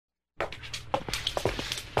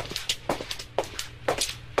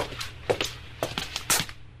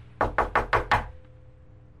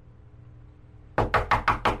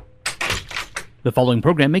The following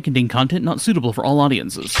program may contain content not suitable for all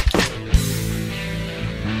audiences.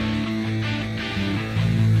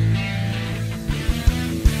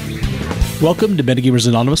 Welcome to Metagamers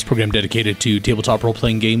Anonymous, program dedicated to tabletop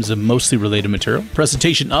role-playing games and mostly related material.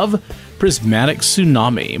 Presentation of Prismatic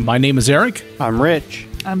Tsunami. My name is Eric. I'm Rich.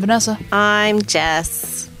 I'm Vanessa. I'm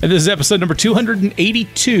Jess. And this is episode number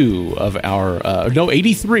 282 of our,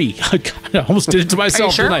 83. I almost did it to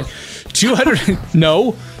myself, sure? didn't I? 200,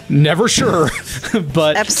 no, never sure,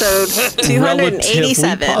 but Episode relatively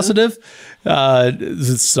 287. positive.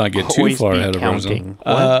 Let's not get too Always far be ahead of counting.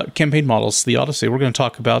 ourselves. Campaign models, the Odyssey. We're going to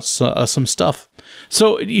talk about some stuff.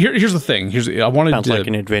 So here's the thing. I wanted Sounds to like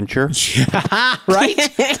an adventure. right.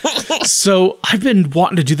 So I've been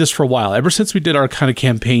wanting to do this for a while, ever since we did our kind of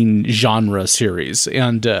campaign genre series.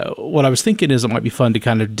 And what I was thinking is it might be fun to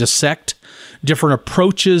kind of dissect different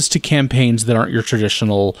approaches to campaigns that aren't your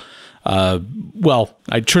traditional.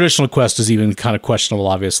 Traditional quest is even kind of questionable,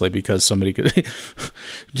 obviously, because somebody could.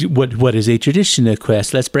 What is a traditional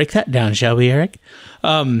quest? Let's break that down, shall we, Eric?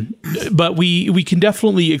 But we can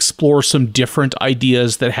definitely explore some different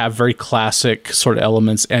ideas that have very classic sort of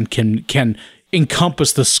elements and can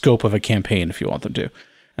encompass the scope of a campaign if you want them to.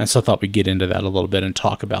 And so I thought we'd get into that a little bit and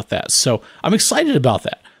talk about that. So I'm excited about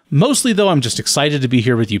that. Mostly, though, I'm just excited to be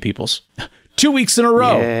here with you peoples. 2 weeks in a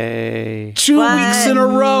row. Yay. 2 weeks in a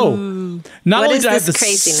row. Not only did I have the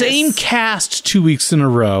craziness? same cast 2 weeks in a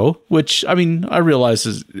row, which, I mean, I realize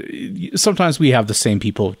is sometimes we have the same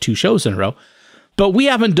people 2 shows in a row, but we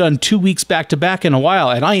haven't done 2 weeks back to back in a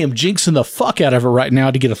while, and I am jinxing the fuck out of it right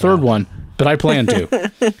now to get a third one, but I plan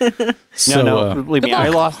to. So, No, believe me, I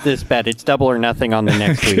lost this bet. It's double or nothing on the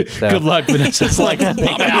next week. So. Good luck, Vanessa. It's like, I'm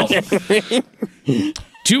out.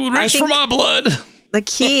 Too rich for my blood. The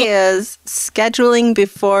key is scheduling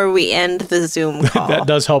before we end the Zoom call. That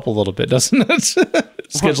does help a little bit, doesn't it?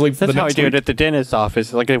 Scheduling for the That's how I next do week. it at the dentist's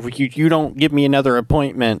office. Like, if you don't give me another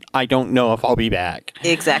appointment, I don't know if I'll be back.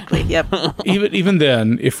 Exactly. Yep. Even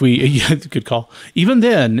then, if we yeah, good call. Even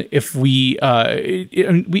then, if we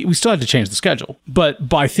still had to change the schedule, but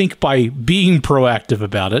I think by being proactive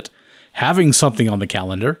about it, having something on the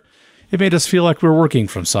calendar, it made us feel like we're working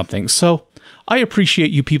from something. So I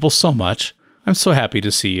appreciate you people so much. I'm so happy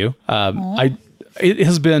to see you. It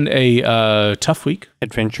has been a tough week.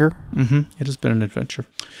 Adventure? Mm-hmm. It has been an adventure.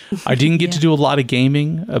 I didn't get to do a lot of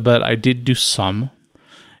gaming, but I did do some.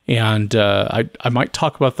 And I might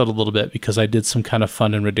talk about that a little bit because I did some kind of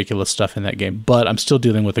fun and ridiculous stuff in that game. But I'm still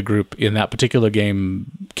dealing with a group in that particular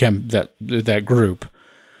game, that group.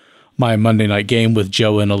 My Monday night game with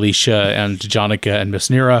Joe and Alicia and Jonica and Miss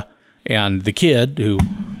Nira and the kid who,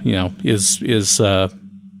 is wow.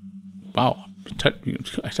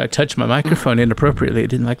 I touched my microphone inappropriately. I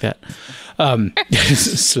didn't like that.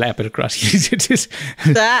 Slap it across.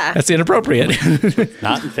 That's inappropriate.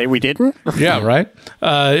 Not say we didn't? Yeah, right.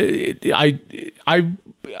 I'm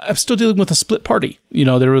still dealing with a split party. They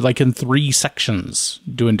were like in 3 sections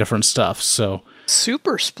doing different stuff. So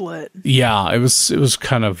Super split. yeah, it was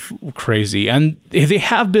kind of crazy, and they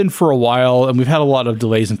have been for a while, and we've had a lot of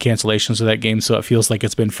delays and cancellations of that game, so it feels like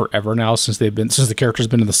it's been forever now since the characters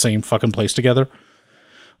been in the same fucking place together.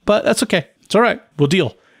 But that's okay. It's all right. We'll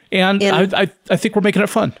deal. And I think we're making it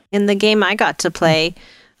fun. In the game I got to play,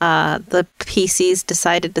 the PCs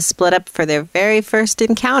decided to split up for their very first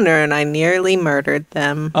encounter, and I nearly murdered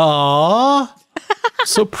them. Aww.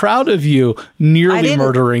 So proud of you, nearly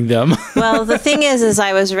murdering them. Well, the thing is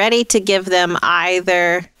I was ready to give them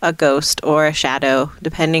either a ghost or a shadow,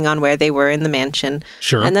 depending on where they were in the mansion.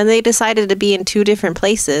 Sure. And then they decided to be in 2 different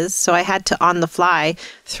places, so I had to, on the fly,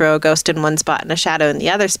 throw a ghost in one spot and a shadow in the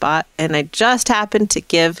other spot, and I just happened to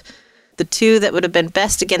give the 2 that would have been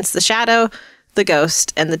best against the shadow the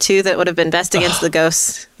ghost, and the 2 that would have been best against the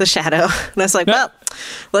ghost, the shadow. And I was like, well,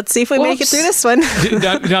 let's see if we make it through this one.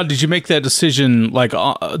 Now, did you make that decision like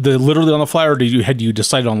literally on the fly, or had you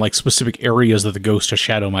decided on like specific areas that the ghost or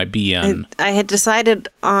shadow might be in? I had decided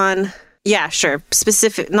on, yeah, sure,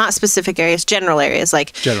 not specific areas, general areas.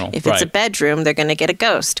 Like, if it's a bedroom, they're going to get a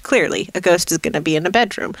ghost. Clearly, a ghost is going to be in a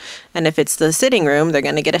bedroom. And if it's the sitting room, they're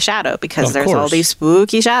going to get a shadow because there's all these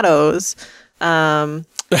spooky shadows.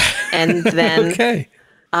 And then okay.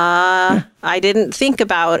 I didn't think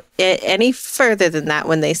about it any further than that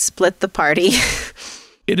when they split the party.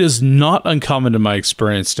 It is not uncommon in my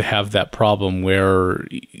experience to have that problem where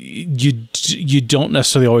you don't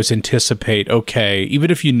necessarily always anticipate, okay, even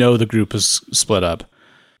if you know the group is split up,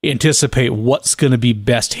 anticipate what's going to be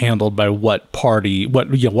best handled by what party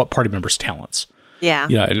member's talents. Yeah.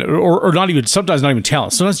 Or not even, sometimes not even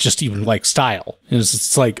talent. Sometimes just even like style. And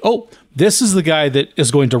it's like, oh, this is the guy that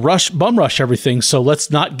is going to bum rush everything, so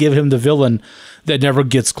let's not give him the villain that never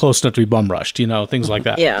gets close enough to be bum rushed, things like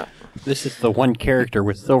that. Yeah. This is the one character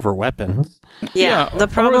with silver weapons. Yeah. The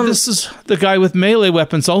problem. Or this is the guy with melee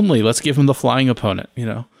weapons only. Let's give him the flying opponent,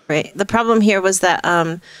 Right. The problem here was that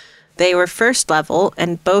they were first level,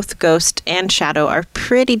 and both Ghost and Shadow are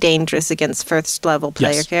pretty dangerous against first level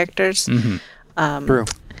player characters. Mm-hmm. True.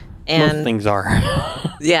 And most things are.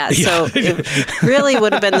 Yeah, so it really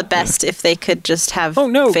would have been the best if they could just have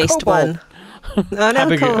faced Kobold. one. Oh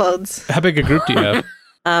no, kobolds. How big a group do you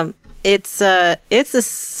have? It's a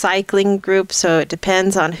cycling group, so it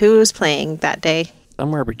depends on who's playing that day.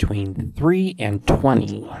 Somewhere between 3 and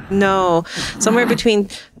 20. No, somewhere between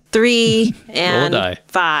 3 and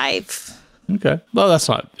 5. Okay. Well, that's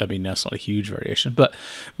not a huge variation, but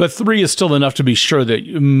 3 is still enough to be sure that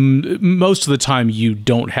most of the time you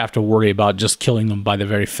don't have to worry about just killing them by the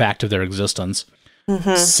very fact of their existence.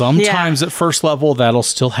 Mm-hmm. Sometimes at first level that'll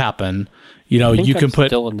still happen. You can put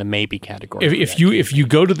still in the maybe category. If you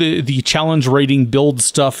go to the challenge rating build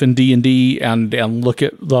stuff in D&D and look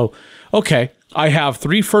at I have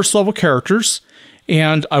 3 first level characters.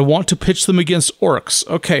 And I want to pitch them against orcs.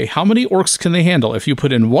 Okay, how many orcs can they handle? If you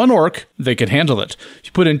put in 1 orc, they can handle it. If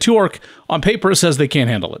you put in 2 orc, on paper it says they can't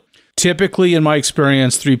handle it. Typically, in my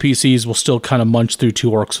experience, 3 PCs will still kind of munch through 2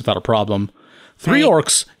 orcs without a problem. 3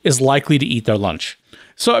 orcs is likely to eat their lunch.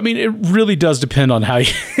 So, it really does depend on how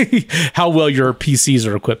how well your PCs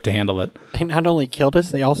are equipped to handle it. They not only killed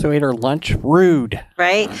us, they also ate our lunch. Rude.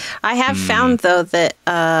 Right? I have found, though, that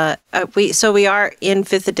we are in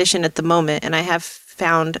 5th edition at the moment, and I have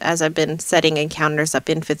found, as I've been setting encounters up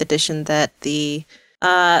in 5th edition, that the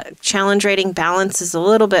challenge rating balance is a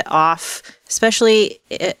little bit off, especially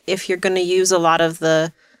if you're going to use a lot of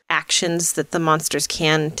the actions that the monsters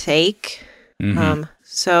can take. Mm-hmm.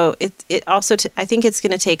 So it also, I think it's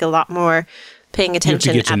going to take a lot more paying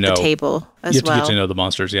attention at the table as well. You have to get to know the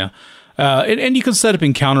monsters, yeah. And you can set up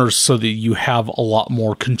encounters so that you have a lot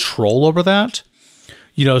more control over that.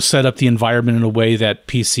 Set up the environment in a way that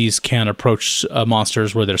PCs can approach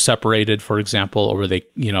monsters where they're separated, for example, or where they,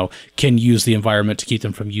 can use the environment to keep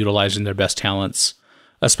them from utilizing their best talents,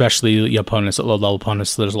 especially the opponents at low-level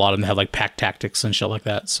opponents. There's a lot of them that have like pack tactics and shit like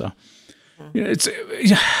that, so...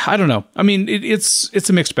 I don't know. It's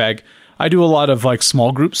a mixed bag. I do a lot of like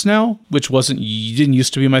small groups now, which didn't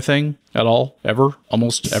used to be my thing at all,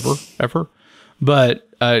 almost ever. But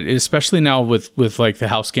especially now with like the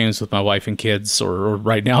house games with my wife and kids, or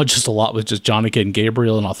right now just a lot with just Jonica and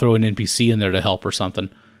Gabriel, and I'll throw an NPC in there to help or something.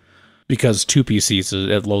 Because 2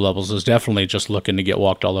 PCs at low levels is definitely just looking to get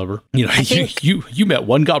walked all over. You met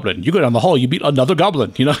 1 goblin. You go down the hall, you beat another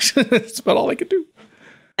goblin. That's about all I could do.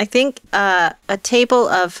 I think a table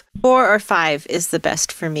of 4 or 5 is the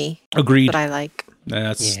best for me. Agreed. What I like.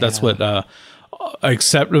 That's what.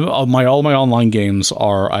 Except all my online games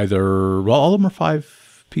are either all of them are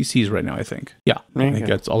 5 PCs right now. I think. Yeah, I think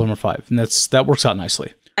that's all of them are 5, and that works out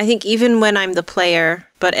nicely. I think even when I'm the player,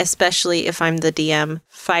 but especially if I'm the DM,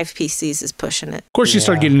 5 PCs is pushing it. Of course, you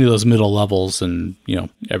start getting to those middle levels, and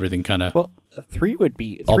everything kind of. Well, 3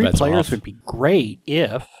 players would be great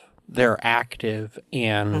if they're active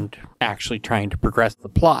and actually trying to progress the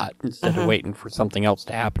plot instead of waiting for something else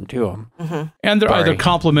to happen to them. Mm-hmm. And they're either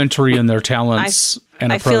complementary in their talents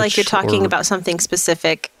and approach. I feel like you're talking about something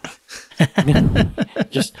specific.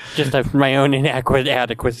 just of my own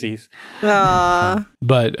inadequacies.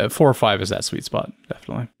 But 4 or 5 is that sweet spot,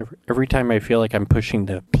 definitely. Every time I feel like I'm pushing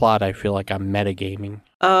the plot, I feel like I'm metagaming.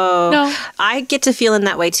 Oh, no. I get to feel in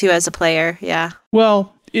that way too as a player, yeah.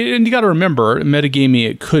 Well... And you got to remember, metagaming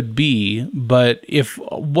it could be, but if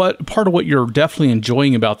part of what you're definitely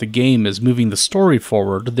enjoying about the game is moving the story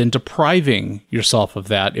forward, then depriving yourself of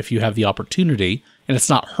that if you have the opportunity, and it's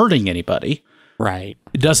not hurting anybody. Right.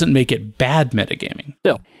 It doesn't make it bad metagaming.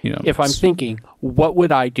 Still, if I'm thinking, what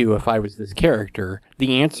would I do if I was this character?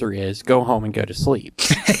 The answer is go home and go to sleep.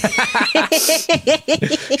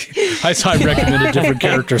 I recommend a different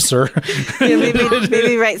character, sir. Yeah,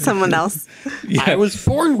 maybe write someone else. Yeah. I was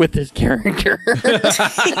born with this character.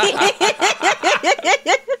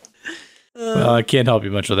 Well, I can't help you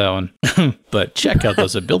much with that one. But check out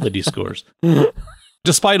those ability scores.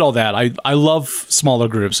 Despite all that, I love smaller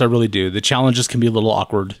groups. I really do. The challenges can be a little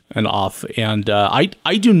awkward and off. And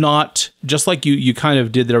I do not, just like you kind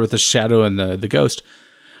of did there with the Shadow and the Ghost,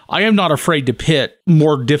 I am not afraid to pit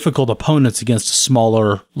more difficult opponents against a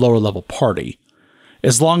smaller, lower level party,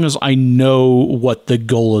 as long as I know what the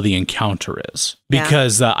goal of the encounter is.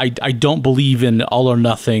 Because I don't believe in all or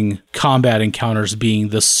nothing combat encounters being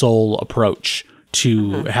the sole approach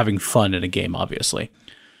to having fun in a game, obviously.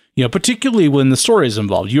 You know, particularly when the story is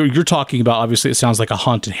involved. You're talking about, obviously, it sounds like a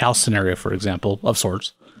haunted house scenario, for example, of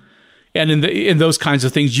sorts. And in those kinds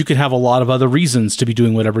of things, you can have a lot of other reasons to be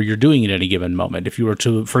doing whatever you're doing at any given moment. If you were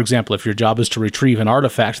to, for example, if your job is to retrieve an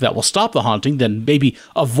artifact that will stop the haunting, then maybe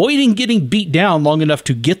avoiding getting beat down long enough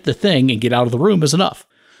to get the thing and get out of the room is enough,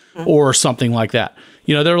 or something like that.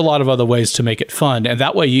 You know, there are a lot of other ways to make it fun, and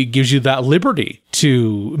that way it gives you that liberty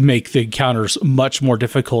to make the encounters much more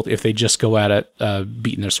difficult if they just go at it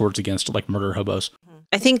beating their swords against like murder hobos.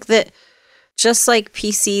 I think that just like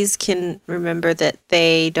PCs can remember that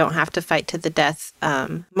they don't have to fight to the death,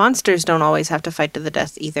 monsters don't always have to fight to the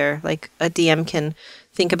death either. Like a DM can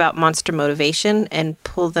think about monster motivation and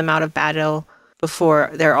pull them out of battle before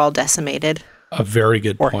they're all decimated. A very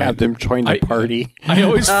good point. Or have them join the party. I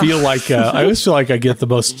always feel like I get the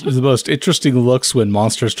most interesting looks when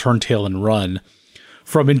monsters turn tail and run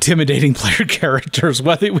from intimidating player characters,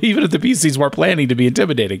 whether even if the PCs weren't planning to be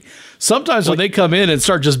intimidating. Sometimes when they come in and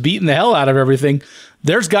start just beating the hell out of everything,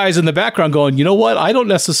 there's guys in the background going, you know what? I don't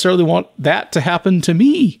necessarily want that to happen to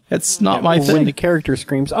me. That's not my thing. When the character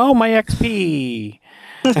screams, "Oh, my XP!"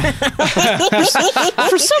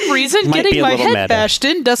 For some reason, getting my head bashed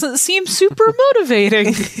in doesn't seem super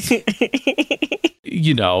motivating.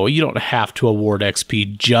 You know, you don't have to award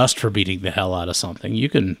XP just for beating the hell out of something. You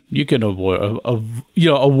can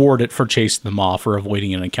award it for chasing them off or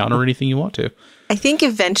avoiding an encounter or anything you want to. I think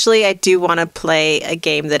eventually I do want to play a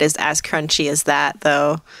game that is as crunchy as that,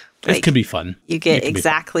 though. Like, it can be fun. You get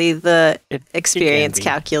exactly the experience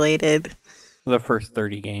calculated. The first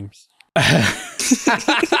 30 games. I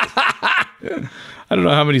don't know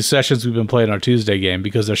how many sessions we've been playing our Tuesday game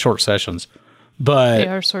because they're short sessions, but they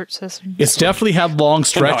are short sessions. It's definitely had long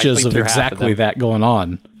stretches of exactly that going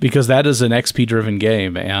on because that is an XP driven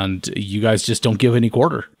game, and you guys just don't give any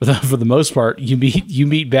quarter. For the most part, you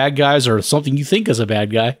meet bad guys or something you think is a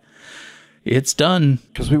bad guy. It's done.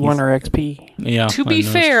 Because we won our XP. Yeah. To be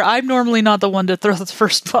fair, I'm normally not the one to throw the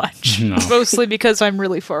first punch. No. Mostly because I'm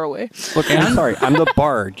really far away. Look, I'm sorry. I'm the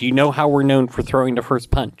bard. Do you know how we're known for throwing the first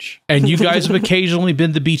punch? And you guys have occasionally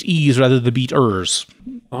been the beat-ees rather than the beat-ers.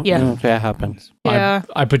 Well, yeah. That happens. Yeah.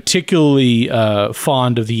 I'm particularly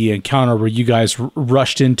fond of the encounter where you guys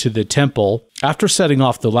rushed into the temple after setting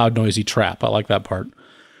off the loud, noisy trap. I like that part.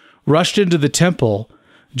 Rushed into the temple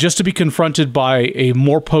just to be confronted by a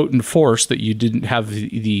more potent force that you didn't have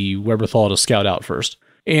the wherewithal to scout out first.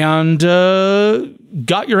 And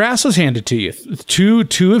got your asses handed to you.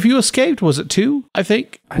 Two of you escaped. Was it two, I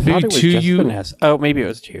think? I thought it was just Vanessa. Oh, maybe it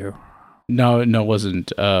was two. No, it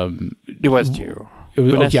wasn't. It was two.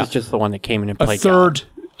 Vanessa's just the one that came in and played. A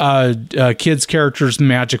third kid's character's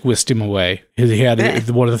magic whisked him away. He had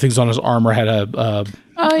one of the things on his armor had a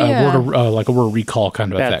word recall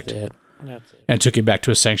kind of effect. That's it. And took him back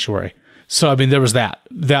to a sanctuary. So I mean, there was that.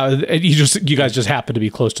 You guys just happened to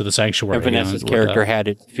be close to the sanctuary. And Vanessa's character had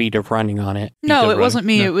its feet of running on it. No, it wasn't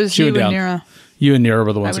me. No. It was you and Nira. You and Nira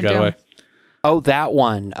were the ones that got away. Oh, that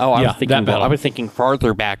one. Oh, I was thinking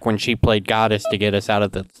farther back when she played Goddess to get us out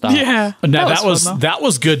of the stuff. Yeah. Now that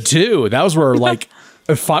was good too. That was where like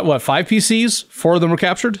five PCs? 4 of them were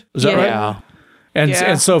captured. Is that right? Yeah.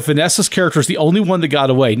 And so Vanessa's character is the only one that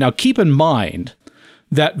got away. Now keep in mind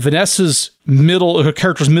that her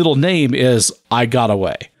character's middle name is I Got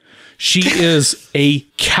Away. She is a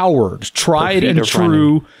coward, tried and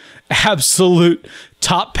true, absolute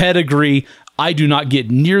top pedigree. I do not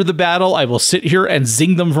get near the battle. I will sit here and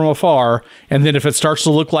zing them from afar. And then if it starts to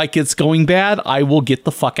look like it's going bad, I will get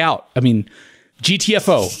the fuck out. I mean,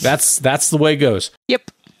 GTFO. That's the way it goes.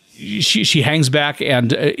 Yep. She hangs back,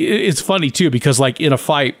 and it's funny too because like in a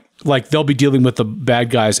fight, like they'll be dealing with the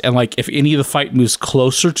bad guys, and like if any of the fight moves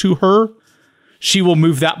closer to her, she will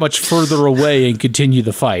move that much further away and continue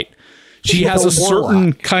the fight. She has a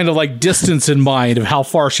certain kind of like distance in mind of how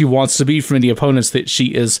far she wants to be from any opponents that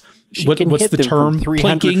she is. What's the term?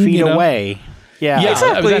 300 feet away. Yeah,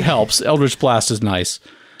 exactly. That helps. Eldritch Blast is nice.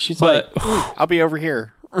 She's like, I'll be over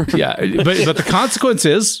here. Yeah, but the consequence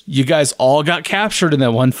is you guys all got captured in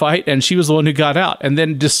that one fight, and she was the one who got out, and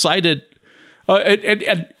then decided.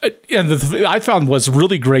 And the thing I found was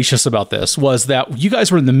really gracious about this was that you guys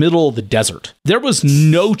were in the middle of the desert. There was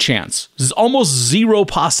no chance, there's almost zero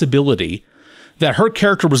possibility that her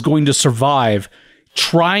character was going to survive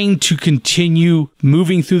trying to continue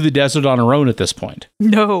moving through the desert on her own at this point.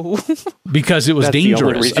 No. Because it was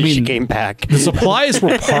dangerous. She came back. The supplies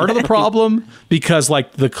were part of the problem because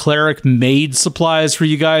like the cleric made supplies for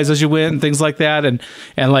you guys as you went and things like that. And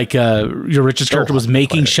like your richest character was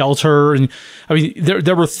making shelter. And I mean,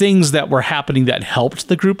 there were things that were happening that helped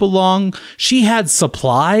the group along. She had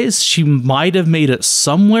supplies. She might have made it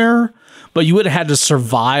somewhere, but you would have had to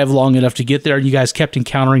survive long enough to get there, and you guys kept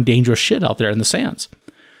encountering dangerous shit out there in the sands.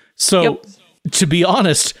 So, to be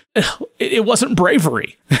honest, it wasn't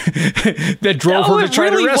bravery that drove her to try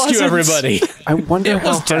to rescue everybody. I wonder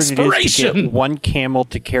how hard it is to get one camel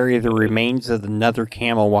to carry the remains of another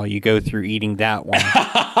camel while you go through eating that one.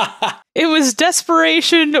 It was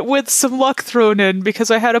desperation with some luck thrown in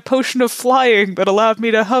because I had a potion of flying that allowed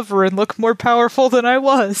me to hover and look more powerful than I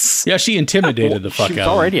was. Yeah, she intimidated the fuck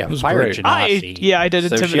out of him. She was already a fire genasi. I did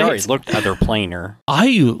intimidate. So she already looked other planar.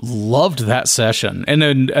 I loved that session.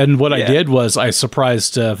 And what I did was I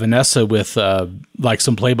surprised Vanessa with like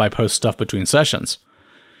some play-by-post stuff between sessions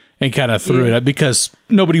and kind of threw it up because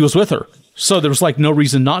nobody was with her. So there was like no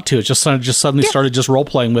reason not to. It just suddenly started just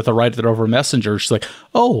role-playing with her right there over Messenger. She's like,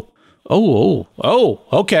 oh,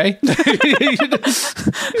 okay. Let me get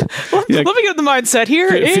the mindset here.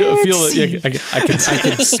 I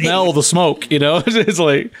can smell the smoke, It's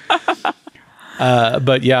like,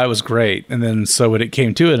 but yeah, it was great. And then so when it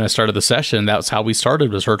came to it and I started the session, that's how we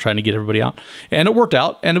started, was her trying to get everybody out. And it worked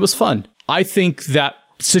out and it was fun. I think that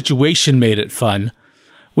situation made it fun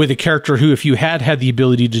with a character who, if you had the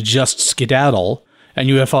ability to just skedaddle and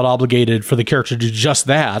you had felt obligated for the character to do just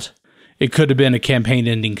that, it could have been a campaign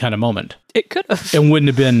ending kind of moment. It could have. It wouldn't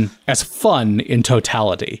have been as fun in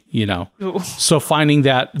totality, Ooh. So finding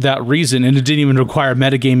that reason, and it didn't even require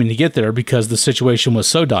metagaming to get there because the situation was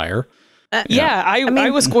so dire.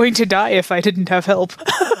 I was going to die if I didn't have help.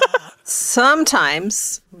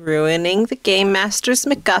 Sometimes ruining the Game Master's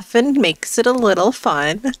MacGuffin makes it a little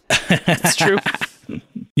fun. It's true.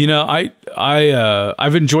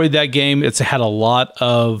 I've enjoyed that game. It's had a lot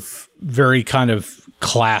of very kind of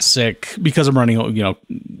classic, because I'm running,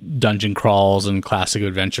 dungeon crawls and classic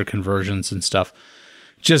adventure conversions and stuff.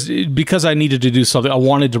 Just because I needed to do something, I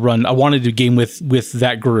wanted to game with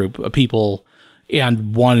that group of people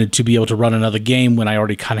and wanted to be able to run another game when I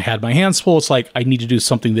already kind of had my hands full. It's like, I need to do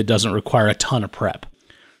something that doesn't require a ton of prep.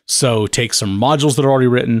 So take some modules that are already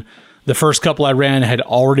written. The first couple I ran had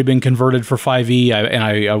already been converted for 5e,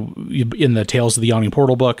 I in the Tales of the Yawning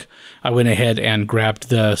Portal book, I went ahead and grabbed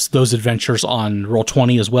those adventures on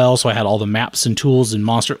Roll20 as well, so I had all the maps and tools and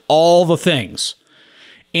monster, all the things.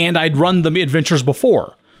 And I'd run the adventures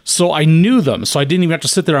before, so I knew them, so I didn't even have to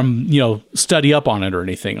sit there and study up on it or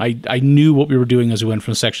anything. I knew what we were doing as we went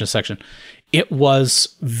from section to section. It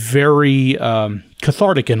was very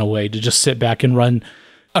cathartic in a way to just sit back and run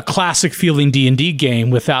a classic feeling D&D game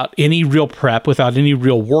without any real prep, without any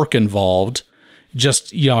real work involved,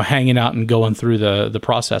 just, hanging out and going through the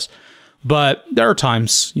process. But there are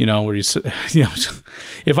times, where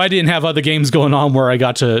if I didn't have other games going on where I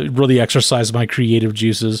got to really exercise my creative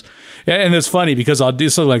juices, and it's funny because I'll do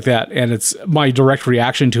something like that, and it's my direct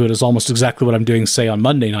reaction to it is almost exactly what I'm doing, say, on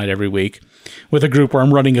Monday night every week with a group where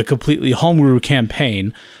I'm running a completely homebrew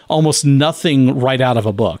campaign, almost nothing right out of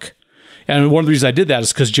a book. And one of the reasons I did that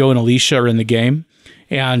is because Joe and Alicia are in the game,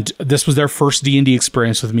 and this was their first D&D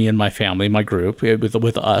experience with me and my family, my group,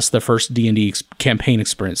 with us, the first D&D campaign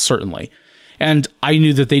experience, certainly. And I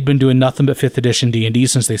knew that they'd been doing nothing but 5th edition D&D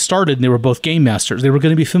since they started, and they were both game masters. They were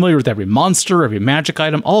going to be familiar with every monster, every magic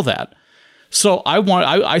item, all that. So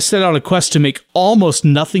I set out a quest to make almost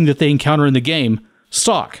nothing that they encounter in the game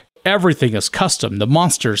stock. Everything is custom, the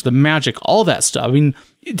monsters, the magic, all that stuff. I mean,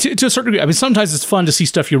 to a certain degree, sometimes it's fun to see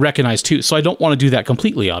stuff you recognize too. So I don't want to do that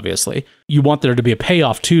completely, obviously. You want there to be a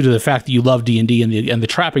payoff too to the fact that you love D&D and the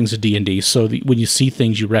trappings of D&D. So that when you see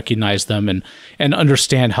things, you recognize them and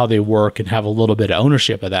understand how they work and have a little bit of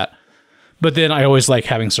ownership of that. But then I always like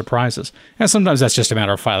having surprises. And sometimes that's just a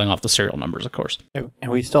matter of filing off the serial numbers, of course.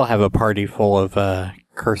 And we still have a party full of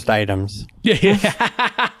cursed items.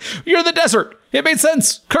 Yeah. You're in the desert. It made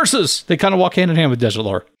sense. Curses. They kind of walk hand in hand with desert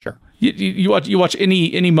lore. Sure. You watch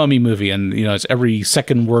any mummy movie, and it's every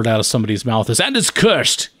second word out of somebody's mouth is "and it's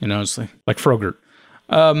cursed." It's like Frogurt.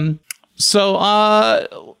 So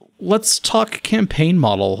let's talk campaign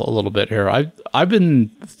model a little bit here. I've been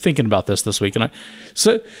thinking about this week, and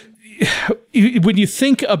so when you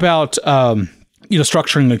think about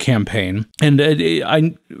structuring a campaign, and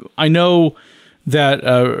I know that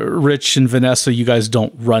Rich and Vanessa, you guys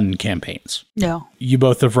don't run campaigns. No. You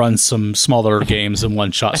both have run some smaller games and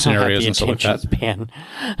one-shot scenarios and stuff like that. Span.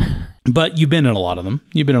 But you've been in a lot of them.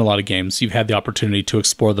 You've been in a lot of games. You've had the opportunity to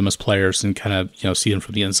explore them as players and kind of see them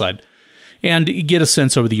from the inside. And you get a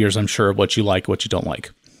sense over the years, I'm sure, of what you like, what you don't like,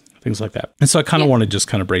 things like that. And so I kind of want to just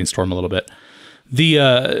kind of brainstorm a little bit. The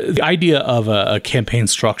idea of a campaign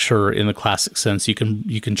structure in the classic sense, you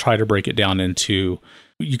can try to break it down into...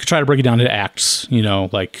 You could try to break it down into acts,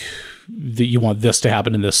 like you want this to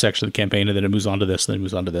happen in this section of the campaign, and then it moves on to this, and then it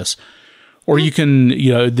moves on to this. Or you can,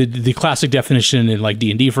 the classic definition in like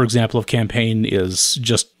D&D, for example, of campaign is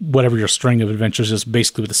just whatever your string of adventures is,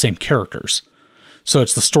 basically with the same characters. So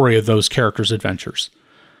it's the story of those characters' adventures.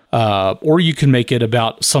 Or you can make it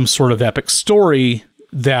about some sort of epic story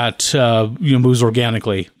that moves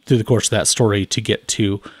organically through the course of that story to get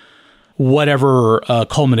to whatever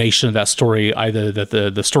culmination of that story, either that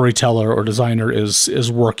the storyteller or designer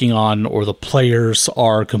is working on, or the players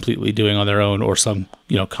are completely doing on their own, or some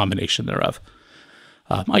combination thereof.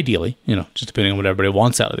 Ideally, just depending on what everybody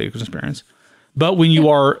wants out of the experience. But when you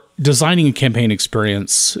are designing a campaign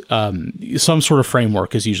experience, some sort of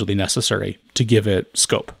framework is usually necessary to give it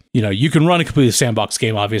scope. You can run a completely sandbox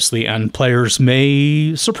game, obviously, and players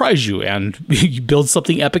may surprise you and you build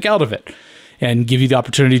something epic out of it, and give you the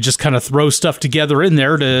opportunity to just kind of throw stuff together in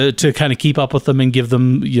there to kind of keep up with them and give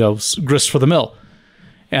them, grist for the mill.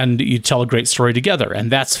 And you tell a great story together,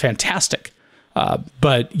 and that's fantastic.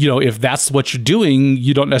 But, if that's what you're doing,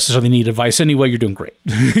 you don't necessarily need advice anyway. You're doing great.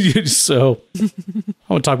 So I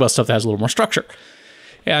want to talk about stuff that has a little more structure.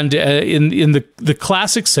 And in the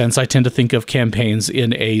classic sense, I tend to think of campaigns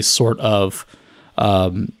in a sort of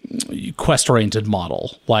quest-oriented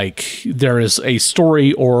model. Like there is a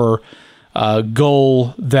story or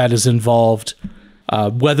goal that is involved,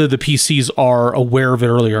 whether the PCs are aware of it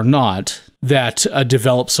early or not, that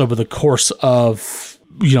develops over the course of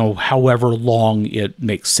however long it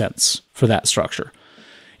makes sense for that structure.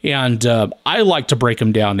 And I like to break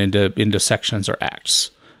them down into sections or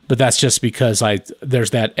acts, but that's just because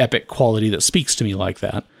there's that epic quality that speaks to me like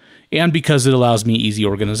that, and because it allows me easy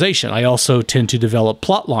organization. I also tend to develop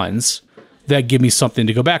plot lines that give me something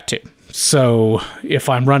to go back to. So if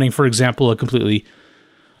I'm running, for example, a completely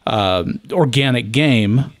organic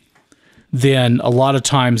game, then a lot of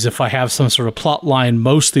times if I have some sort of plot line,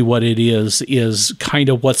 mostly what it is kind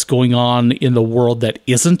of what's going on in the world that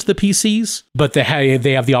isn't the PCs, but they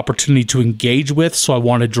have the opportunity to engage with. So I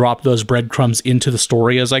want to drop those breadcrumbs into the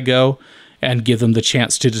story as I go and give them the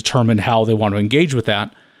chance to determine how they want to engage with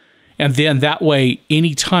that. And then that way,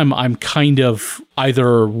 anytime I'm kind of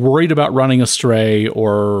either worried about running astray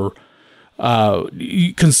or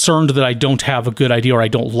concerned that I don't have a good idea or I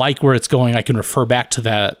don't like where it's going, I can refer back to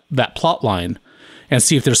that plot line and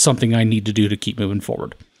see if there's something I need to do to keep moving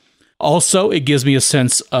forward. Also, it gives me a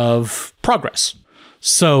sense of progress.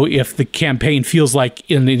 So if the campaign feels like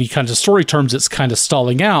in any kinds of story terms it's kind of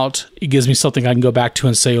stalling out, it gives me something I can go back to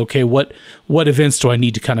and say, okay, what events do I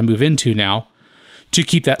need to kind of move into now to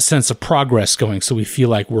keep that sense of progress going, so we feel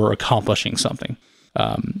like we're accomplishing something.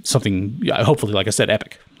 Hopefully, like I said,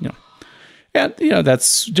 epic. And,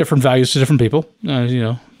 that's different values to different people.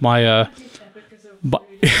 My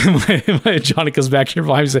Jonica's back here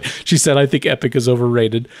behind me. She said, I think epic is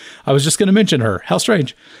overrated. I was just going to mention her. How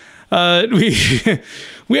strange. We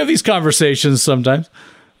have these conversations sometimes.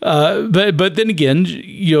 But then again,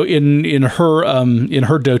 in her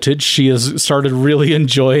dotage, she has started really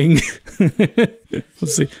enjoying.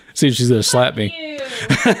 Let's see if she's going to slap me.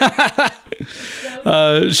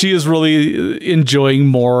 She is really enjoying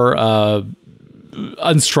more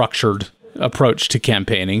unstructured approach to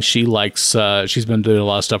campaigning. She likes. She's been doing a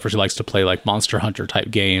lot of stuff where she likes to play like Monster Hunter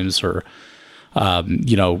type games, or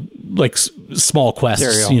like small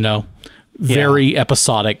quests. Serial. Very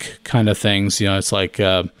episodic kind of things. It's like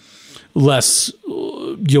less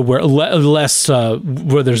where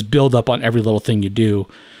there's build up on every little thing you do.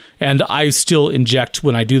 And I still inject,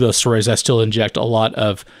 when I do those stories, I still inject a lot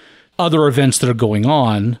of other events that are going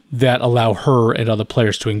on that allow her and other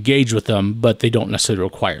players to engage with them, but they don't necessarily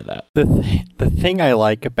require that. The thing I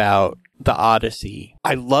like about the Odyssey,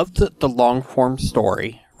 I love the long form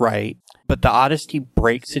story, right? But the Odyssey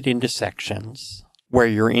breaks it into sections where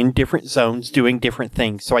you're in different zones doing different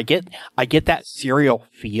things. So I get that serial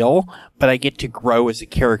feel, but I get to grow as a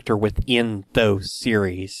character within those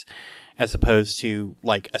series, as opposed to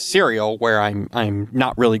like a serial where I'm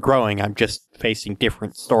not really growing. I'm just facing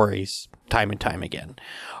different stories time and time again,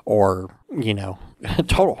 or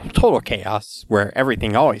total chaos where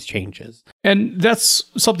everything always changes. And that's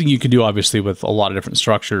something you can do, obviously, with a lot of different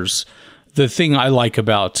structures. The thing I like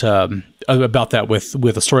about that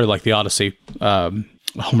with a story like the Odyssey,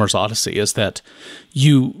 Homer's Odyssey, is that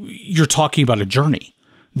you're talking about a journey.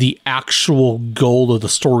 The actual goal of the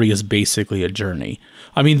story is basically a journey.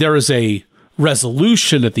 I mean, there is a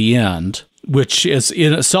resolution at the end, which is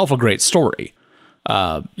in itself a great story,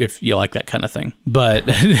 if you like that kind of thing. But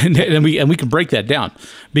and we can break that down,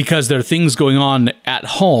 because there are things going on at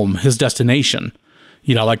home, his destination.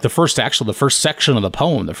 Like the first section of the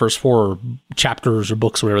poem, the first 4 chapters or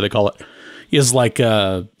books, or whatever they call it, is like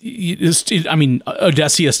Odysseus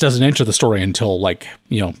doesn't enter the story until like,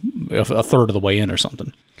 you know, a third of the way in or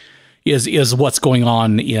something. Is what's going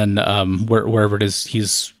on in wherever it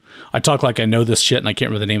is. I talk like I know this shit and I can't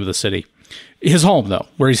remember the name of the city. His home though,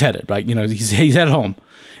 where he's headed, right? You know, he's at home.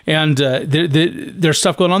 And there's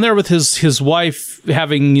stuff going on there with his wife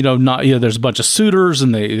having, you know, not, you know, there's a bunch of suitors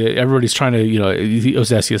and everybody's trying to, you know,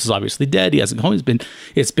 Odysseus is obviously dead. He hasn't home.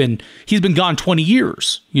 He's been gone 20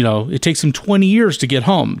 years. You know, it takes him 20 years to get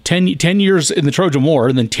home. 10 years in the Trojan War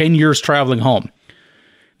and then 10 years traveling home.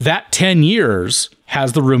 That 10 years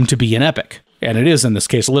has the room to be an epic. And it is in this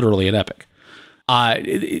case, literally an epic.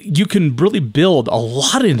 You can really build a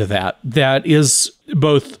lot into that is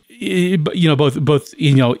both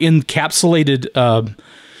encapsulated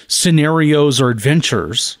scenarios or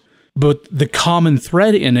adventures, but the common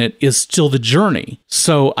thread in it is still the journey.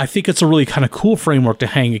 So I think it's a really kind of cool framework to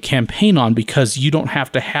hang a campaign on, because you don't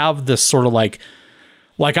have to have this sort of like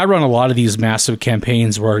I run a lot of these massive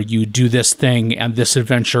campaigns where you do this thing and this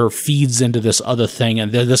adventure feeds into this other thing,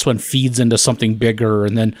 and then this one feeds into something bigger,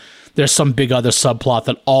 and then there's some big other subplot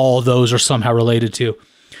that all those are somehow related to.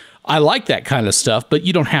 I like that kind of stuff, but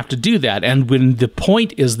you don't have to do that. And when the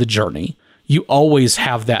point is the journey, you always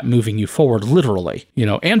have that moving you forward, literally, you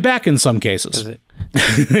know, and back in some cases.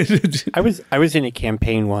 I was in a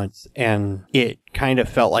campaign once, and it kind of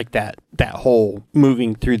felt like that whole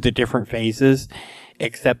moving through the different phases,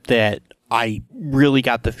 except that I really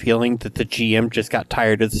got the feeling that the GM just got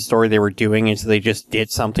tired of the story they were doing, and so they just did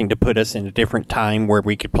something to put us in a different time where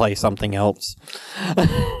we could play something else.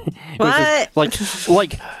 What? Like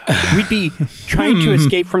we'd be trying to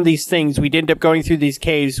escape from these things. We'd end up going through these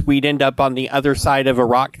caves. We'd end up on the other side of a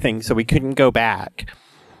rock thing, so we couldn't go back.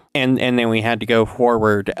 And then we had to go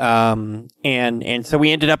forward. And so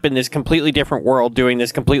we ended up in this completely different world doing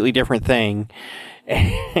this completely different thing.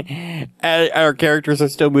 Our characters are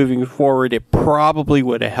still moving forward. It probably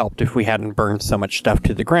would have helped if we hadn't burned so much stuff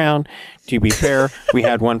to the ground. To be fair, we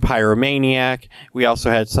had one pyromaniac. We also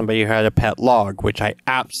had somebody who had a pet log, which I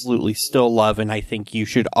absolutely still love, and I think you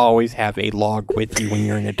should always have a log with you when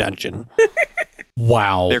you're in a dungeon.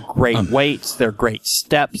 Wow. They're great weights, they're great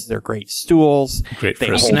steps, they're great stools. Great they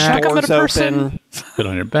for a hold snack. doors open. Put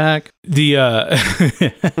on your back. You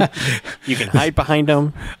can hide behind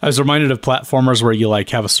them. I was reminded of platformers where you like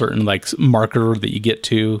have a certain like marker that you get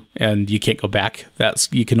to and you can't go back.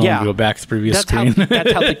 You can only go back to the previous screen.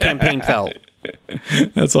 That's how the campaign felt.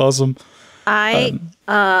 That's awesome. I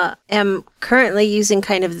am currently using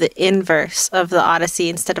kind of the inverse of the Odyssey.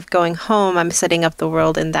 Instead of going home, I'm setting up the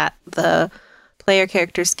world in that the player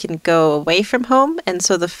characters can go away from home, and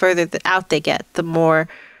so the further out they get, the more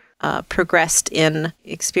progressed in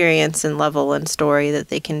experience and level and story that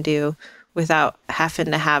they can do without having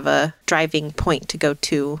to have a driving point to go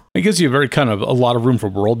to. It gives you a lot of room for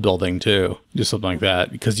world building too, just something like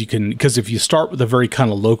that, because if you start with a very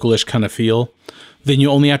kind of localish kind of feel, then you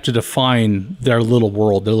only have to define their little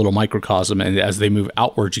world, their little microcosm, and as they move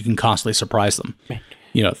outwards, you can constantly surprise them.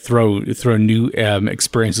 You know, throw new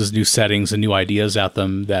experiences, new settings, and new ideas at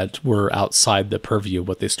them that were outside the purview of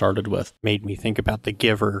what they started with. Made me think about The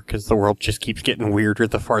Giver, because the world just keeps getting weirder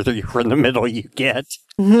the farther you from the middle you get.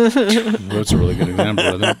 That's a really good example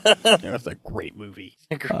of that. That was a great movie.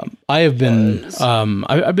 I have been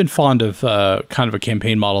I've been fond of kind of a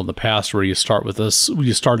campaign model in the past where you start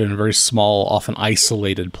in a very small, often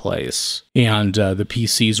isolated place, and the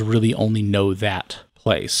PCs really only know that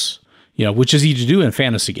place. You know, which is easy to do in a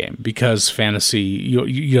fantasy game, because fantasy,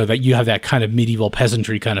 you know that you have that kind of medieval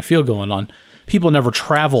peasantry kind of feel going on. People never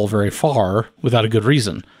travel very far without a good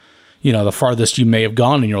reason. You know, the farthest you may have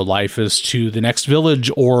gone in your life is to the next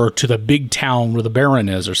village or to the big town where the Baron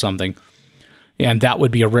is or something. And that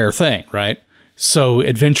would be a rare thing, right? So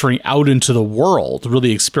adventuring out into the world,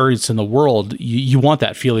 really experiencing the world, you want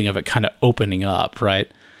that feeling of it kind of opening up,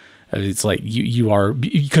 right? It's like you are,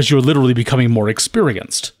 because you're literally becoming more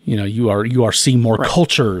experienced. You know, you are seeing more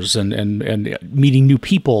cultures and meeting new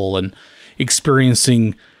people and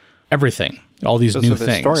experiencing everything. All these new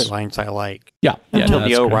things. Those are the storylines I like. Yeah. Until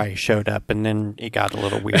the Ori showed up, and then it got a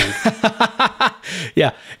little weird.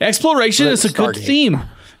 Yeah. Exploration is a good theme.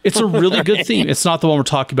 It's a really good theme. It's not the one we're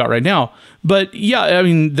talking about right now, but yeah, I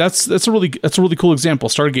mean that's a really cool example.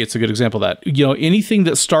 Stargate's a good example of that. You know, anything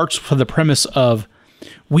that starts from the premise of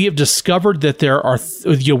we have discovered that there are,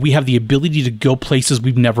 we have the ability to go places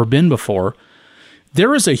we've never been before.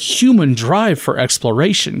 There is a human drive for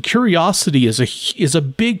exploration. Curiosity is a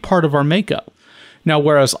big part of our makeup. Now,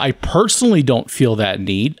 whereas I personally don't feel that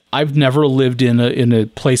need, I've never lived in a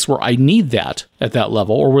place where I need that at that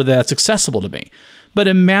level or where that's accessible to me. But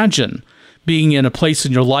imagine being in a place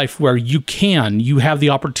in your life where you have the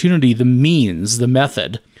opportunity, the means, the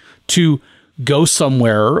method to go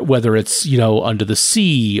somewhere, whether it's, under the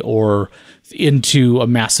sea or into a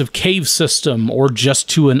massive cave system or just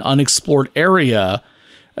to an unexplored area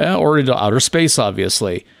or into outer space,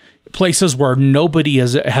 obviously. Places where nobody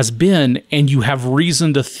has been, and you have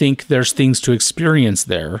reason to think there's things to experience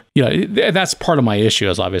there. That's part of my issue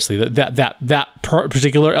is obviously that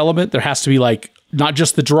particular element. There has to be like not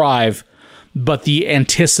just the drive, but the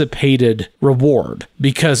anticipated reward.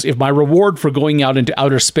 Because if my reward for going out into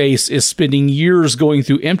outer space is spending years going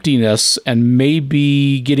through emptiness and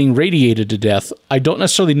maybe getting radiated to death, I don't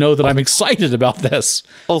necessarily know that I'm excited about this.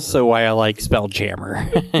 Also why I like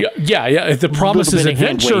Spelljammer. yeah. The promise is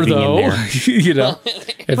adventure, though.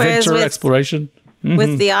 Adventure, exploration. Mm-hmm.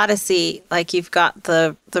 With the Odyssey, like you've got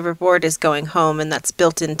the reward is going home, and that's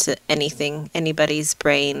built into anybody's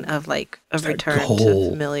brain of like a return to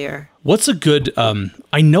familiar. What's a good,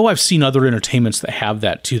 I know I've seen other entertainments that have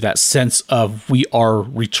that too, that sense of we are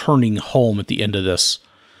returning home at the end of this.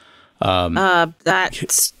 That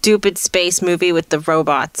stupid space movie with the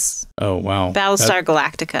robots. Oh, wow. Battlestar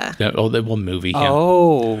Galactica. That one movie. Yeah.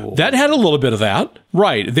 Oh. That had a little bit of that.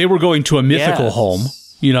 Right. They were going to a mythical home.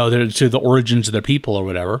 To the origins of their people or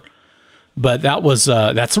whatever. But that's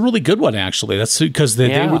a really good one, actually. That's because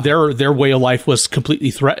their way of life was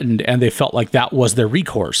completely threatened, and they felt like that was their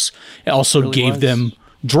recourse. It also really gave them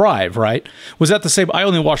drive, right? Was that the same? I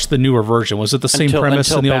only watched the newer version. Was it the same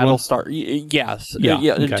premise in the old one? Yes. Yeah.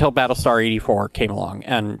 Okay. Until Battlestar 84 came along,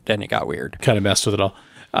 and then it got weird. Kind of messed with it all.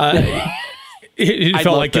 It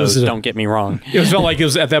felt like those, don't get me wrong. It felt like it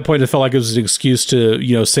was at that point. It felt like it was an excuse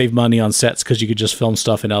to save money on sets because you could just film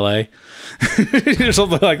stuff in LA or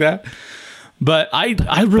something like that. But I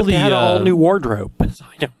really they had a whole new wardrobe. So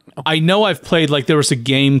I don't know. I know I've played there was a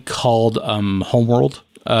game called Homeworld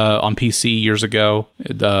on PC years ago.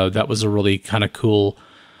 That was a really kind of cool.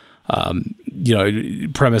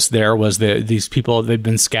 Premise there was that these people, they've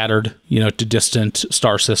been scattered, to distant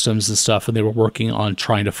star systems and stuff, and they were working on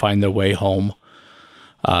trying to find their way home.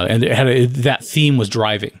 And it had that theme was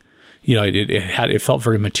driving. It felt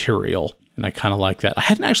very material, and I kind of like that. I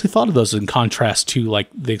hadn't actually thought of those in contrast to like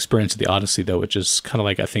the experience of the Odyssey, though, which is kind of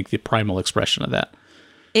like I think the primal expression of that.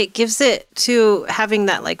 It gives it to having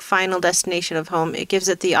that like final destination of home. It gives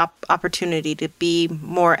it the opportunity to be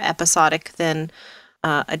more episodic than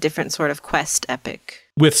a different sort of quest epic.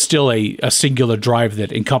 With still a singular drive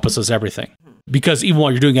that encompasses everything. Because even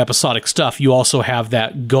while you're doing episodic stuff, you also have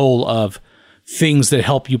that goal of things that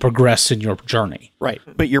help you progress in your journey. Right.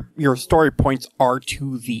 But your story points are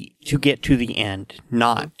to get to the end,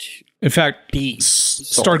 not in fact, the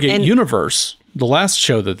Stargate Universe, the last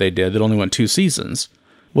show that they did that only went 2 seasons,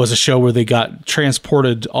 was a show where they got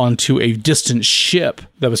transported onto a distant ship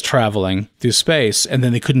that was traveling through space, and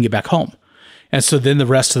then they couldn't get back home. And so then the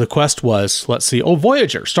rest of the quest was, let's see,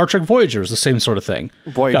 Voyager. Star Trek Voyager is the same sort of thing.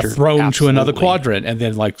 Voyager, got thrown absolutely. to another quadrant, and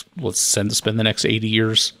then let's spend the next 80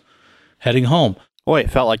 years heading home. Boy,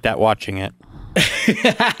 it felt like that watching it.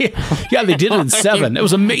 Yeah, they did it in 7. It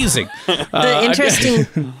was amazing. The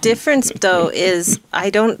interesting difference, though, is I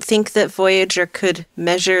don't think that Voyager could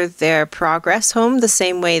measure their progress home the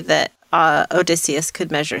same way that Odysseus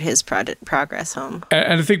could measure his progress home.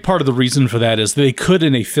 And I think part of the reason for that is they could,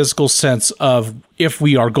 in a physical sense of, if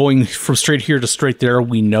we are going from straight here to straight there,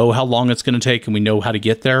 we know how long it's going to take and we know how to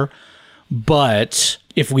get there. But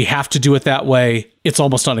if we have to do it that way, it's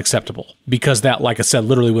almost unacceptable because that, like I said,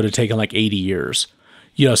 literally would have taken like 80 years.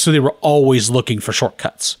 So they were always looking for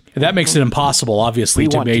shortcuts. And that makes it impossible, obviously,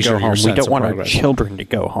 to measure your sense of progress. We don't want our children to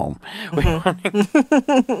go home.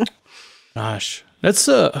 Gosh. That's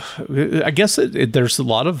I guess there's a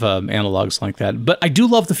lot of analogs like that, but I do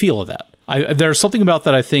love the feel of that. There's something about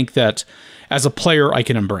that I think that as a player I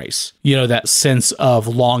can embrace. That sense of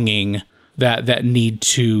longing, that need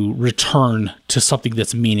to return to something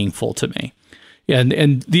that's meaningful to me.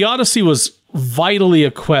 And the Odyssey was vitally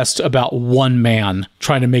a quest about one man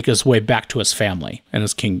trying to make his way back to his family and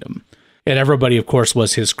his kingdom. And everybody, of course,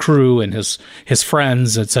 was his crew and his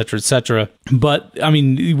friends, et cetera, et cetera. But, I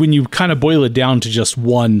mean, when you kind of boil it down to just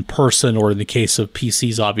one person, or in the case of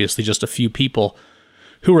PCs, obviously just a few people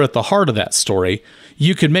who are at the heart of that story,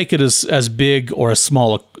 you can make it as big or as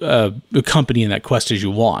small a company in that quest as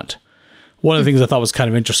you want. One of the things I thought was kind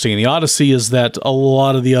of interesting in the Odyssey is that a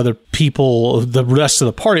lot of the other people, the rest of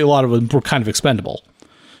the party, a lot of them were kind of expendable.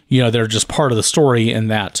 They're just part of the story in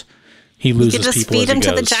that he loses people as he goes. You can just feed them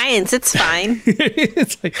to the giants. It's fine.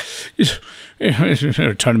 It's like,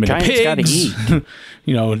 turn them into pigs. Giants gotta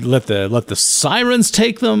eat. Let the sirens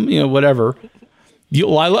take them. Whatever.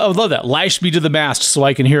 I love that. Lash me to the mast so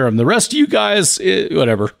I can hear him. The rest of you guys,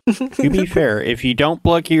 whatever. To be fair, if you don't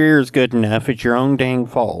plug your ears good enough, it's your own dang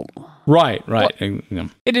fault. Right. Well,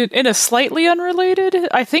 in a slightly unrelated,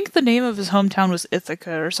 I think the name of his hometown was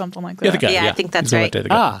Ithaca or something like that. Ithaca, Yeah, I think that's right.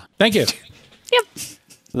 Thank you. Yep.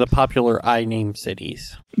 The popular I name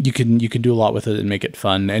cities. You can do a lot with it and make it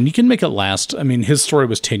fun, and you can make it last. I mean, his story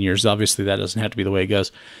was 10 years. Obviously, that doesn't have to be the way it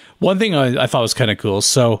goes. One thing I thought was kind of cool.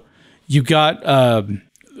 So you got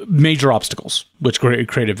major obstacles, which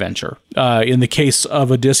create adventure. In the case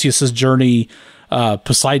of Odysseus's journey,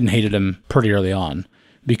 Poseidon hated him pretty early on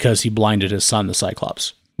because he blinded his son, the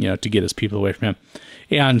Cyclops, to get his people away from him.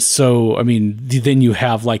 And so, I mean, then you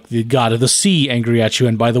have like the god of the sea angry at you,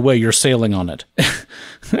 and by the way, you're sailing on it.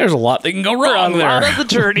 There's a lot that can go wrong there. A lot of the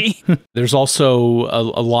journey. There's also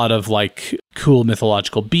a lot of like cool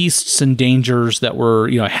mythological beasts and dangers that were,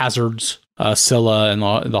 hazards, Scylla and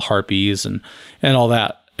the harpies and all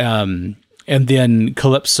that. And then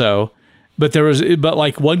Calypso. But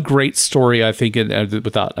like one great story, I think,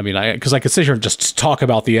 because I could sit here and just talk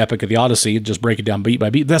about the Epic of the Odyssey and just break it down beat by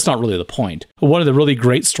beat. That's not really the point. One of the really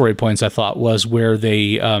great story points I thought was where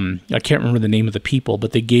they, I can't remember the name of the people,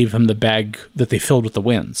 but they gave him the bag that they filled with the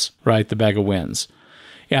winds, right? The bag of winds.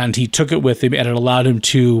 And he took it with him, and it allowed him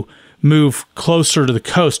to move closer to the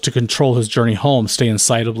coast to control his journey home, stay in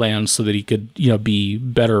sight of land so that he could, be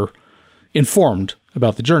better informed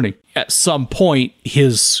about the journey. At some point,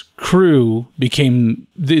 his crew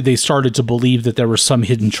they started to believe that there were some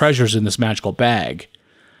hidden treasures in this magical bag.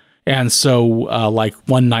 And so, like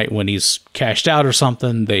one night when he's cashed out or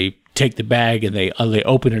something, they take the bag and they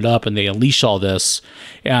open it up and they unleash all this,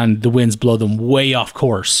 and the winds blow them way off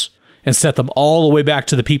course and set them all the way back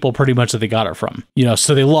to the people pretty much that they got it from.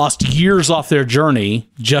 So they lost years off their journey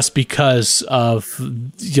just because of,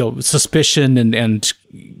 suspicion and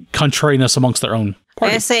contrariness amongst their own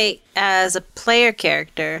party. I say, as a player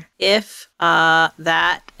character, if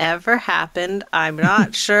that ever happened, I'm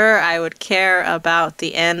not sure I would care about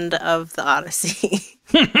the end of the Odyssey.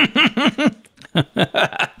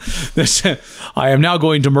 I am now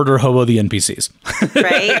going to murder Hobo the NPCs.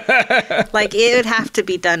 Right? Like, it would have to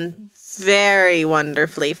be done very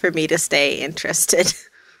wonderfully for me to stay interested.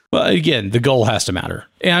 Well, again, the goal has to matter.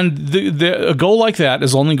 And a goal like that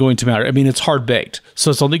is only going to matter. I mean, it's hard-baked,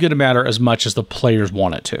 so it's only going to matter as much as the players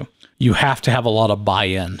want it to. You have to have a lot of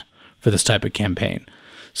buy-in for this type of campaign.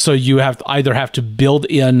 So you either have to build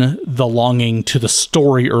in the longing to the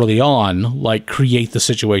story early on, like create the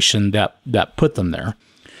situation that put them there,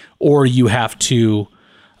 or you have to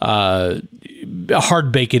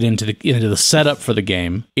hard bake it into the setup for the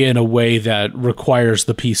game in a way that requires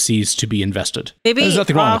the PCs to be invested. Maybe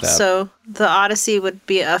also the Odyssey would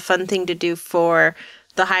be a fun thing to do for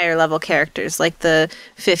the higher level characters, like the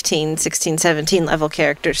 15, 16, 17 level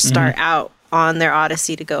characters start out on their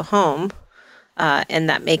Odyssey to go home. And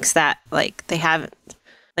that makes that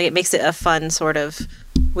it makes it a fun sort of,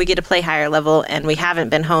 we get to play higher level and we haven't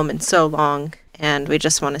been home in so long and we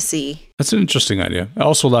just want to see. That's an interesting idea. It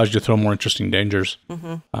also allows you to throw more interesting dangers.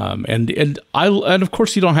 And of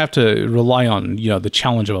course you don't have to rely on, the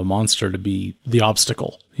challenge of a monster to be the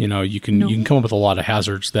obstacle. You can come up with a lot of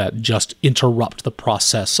hazards that just interrupt the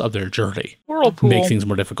process of their journey. Whirlpool. Make things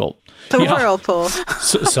more difficult. Whirlpool.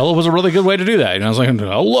 Scylla was a really good way to do that. And I was like,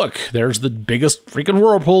 oh, look, there's the biggest freaking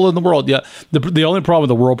whirlpool in the world. Yeah. The only problem with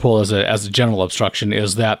the whirlpool as a general obstruction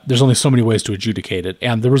is that there's only so many ways to adjudicate it.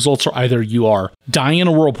 And the results are either you are dying in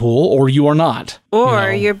a whirlpool or you are not.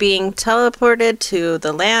 Or you're being teleported to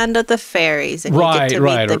the land of the fairies and you get to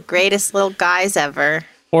meet the greatest little guys ever.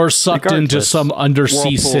 Or sucked into some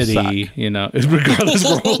undersea city, regardless,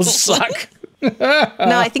 whirlpools suck. No,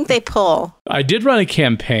 I think they pull. I did run a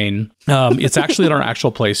campaign. It's actually in our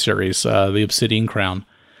actual play series, The Obsidian Crown,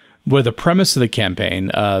 where the premise of the campaign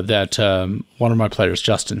that one of my players,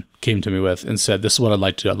 Justin, came to me with and said, this is what I'd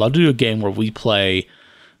like to do. I'd love to do a game where we play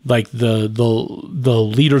like the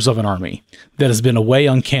leaders of an army that has been away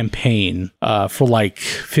on campaign for like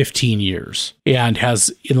 15 years and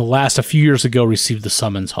has in the last a few years ago received the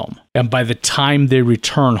summons home. And by the time they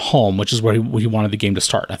return home, which is where he wanted the game to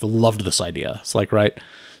start, I loved this idea. It's like, right.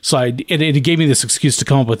 So it gave me this excuse to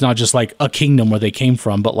come up with not just like a kingdom where they came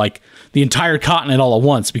from, but like the entire continent all at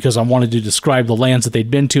once, because I wanted to describe the lands that they'd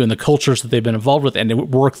been to and the cultures that they've been involved with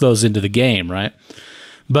and work those into the game. Right.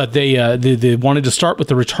 But they wanted to start with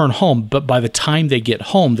the return home, but by the time they get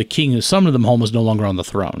home, the king who summoned them home is no longer on the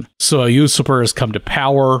throne. So a usurper has come to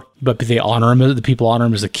power, but they honor him. The people honor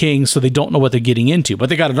him as a king, so they don't know what they're getting into. But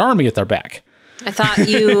they got an army at their back. I thought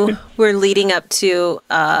you were leading up to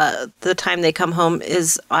the time they come home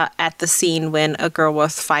is at the scene when A Girl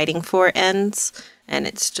Worth Fighting For ends, and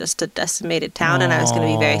it's just a decimated town, and I was going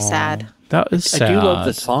to be very sad. That is sad. I do love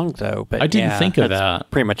the song, though. But I didn't think of that's that.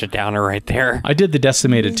 Pretty much a downer right there. I did the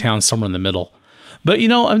decimated town somewhere in the middle. But,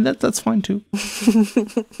 that's fine, too.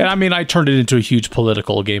 And, I turned it into a huge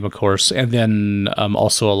political game, of course, and then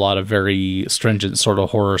also a lot of very stringent sort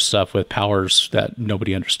of horror stuff with powers that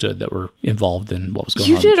nobody understood that were involved in what was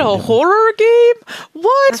going on. You did a horror game?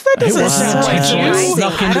 What? That doesn't sound like I you.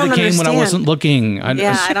 snuck into the game when I wasn't looking.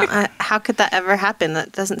 How could that ever happen?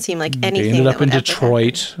 That doesn't seem like anything. They ended that up in would ever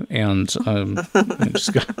Detroit, and it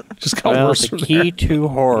just got Well, worse. the key to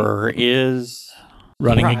horror is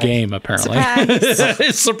running a game, apparently.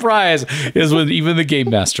 Surprise is when even the game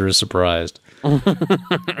master is surprised.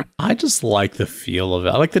 I just like the feel of it.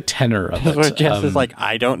 I like the tenor of it. Where Jess is like,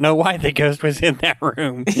 I don't know why the ghost was in that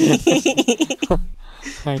room.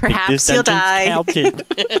 Perhaps you'll die.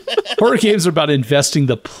 Horror games are about investing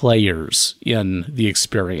the players in the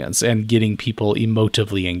experience and getting people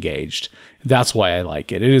emotively engaged. That's why I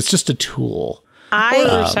like it. It is just a tool.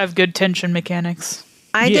 Horrors have good tension mechanics.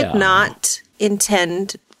 I did not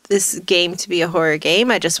intend this game to be a horror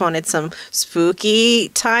game. I just wanted some spooky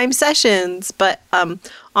time sessions. But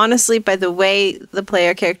honestly, by the way the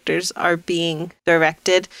player characters are being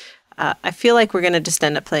directed, I feel like we're going to just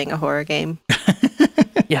end up playing a horror game.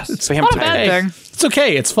 Yes, Not a bad thing. It's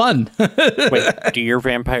okay. It's fun. Wait, do your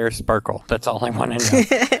vampires sparkle? That's all I want to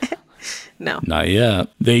know. No. Not yet.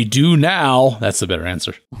 They do now. That's the better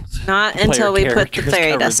answer. Not until we put the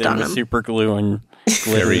fairy dust on them. Super glue and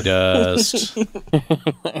Fairy dust.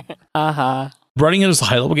 Running it as a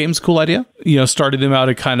high-level game is a cool idea. Started them out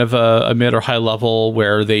at kind of a mid or high level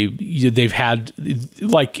where they've had,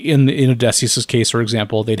 like in Odysseus' case, for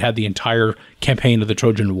example, they'd had the entire campaign of the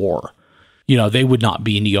Trojan War. They would not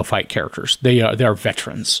be neophyte characters. They are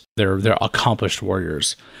veterans. They're accomplished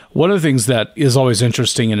warriors. One of the things that is always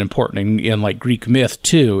interesting and important in like Greek myth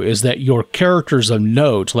too is that your characters of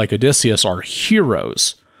note, like Odysseus, are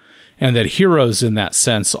heroes, and that heroes in that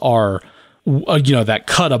sense are that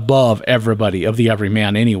cut above everybody of the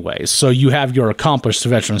everyman anyway. So you have your accomplished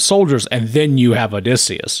veteran soldiers, and then you have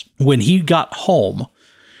Odysseus. When he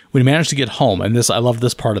managed to get home, and I love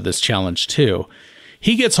this part of this challenge too.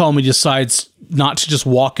 He gets home and decides not to just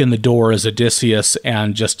walk in the door as Odysseus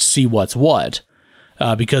and just see what's what,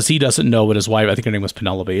 because he doesn't know what his wife, I think her name was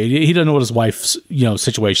Penelope, he doesn't know what his wife's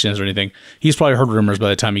situation is or anything. He's probably heard rumors by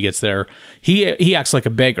the time he gets there. He acts like a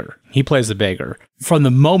beggar. He plays the beggar. From the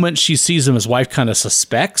moment she sees him, his wife kind of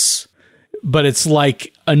suspects, but it's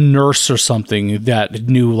like a nurse or something that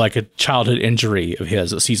knew like a childhood injury of his,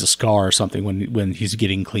 that sees a scar or something when he's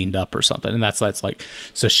getting cleaned up or something. And that's like,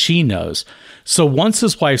 so she knows. So once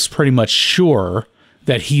his wife's pretty much sure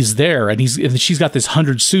that he's there, and she's got this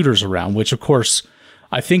 100 suitors around, which of course,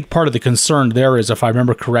 I think part of the concern there is, if I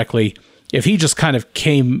remember correctly, if he just kind of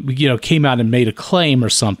came out and made a claim or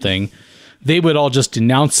something, they would all just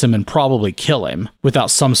denounce him and probably kill him without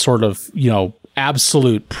some sort of,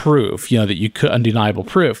 absolute proof, that you could, undeniable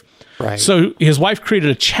proof. Right. So his wife created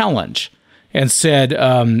a challenge and said,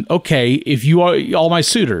 okay, if you are all my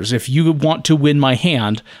suitors, if you want to win my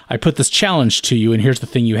hand, I put this challenge to you, and here's the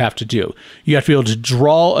thing you have to do. You have to be able to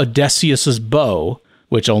draw Odysseus's bow,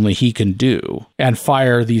 which only he can do, and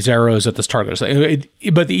fire these arrows at this target.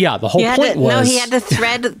 But the whole point was... No, he had to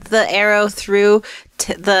thread the arrow through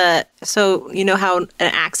so you know how an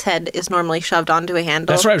axe head is normally shoved onto a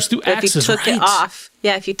handle? That's right, it was through axes, if you took it off,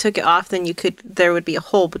 if you took it off, then there would be a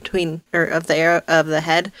hole between, of the arrow, of the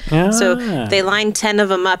head. So they lined 10 of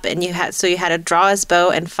them up, and you had to draw his bow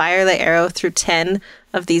and fire the arrow through 10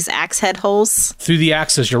 of these axe head holes. Through the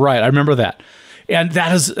axes, you're right, I remember that. And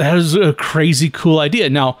that is a crazy cool idea.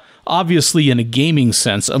 Now, obviously, in a gaming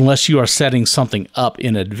sense, unless you are setting something up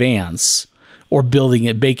in advance or building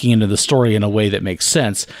it, baking into the story in a way that makes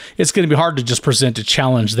sense, it's going to be hard to just present a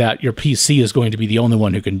challenge that your PC is going to be the only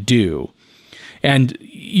one who can do. And,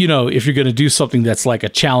 if you're going to do something that's like a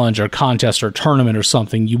challenge or a contest or a tournament or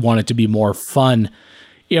something, you want it to be more fun.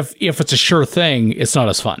 If it's a sure thing, it's not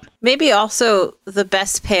as fun. Maybe also the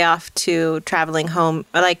best payoff to traveling home,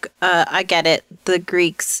 I get it, the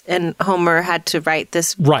Greeks and Homer had to write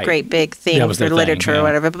this great big thing for literature or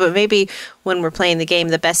whatever, but maybe when we're playing the game,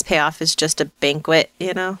 the best payoff is just a banquet,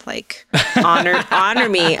 like honor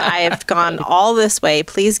me. I have gone all this way.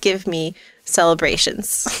 Please give me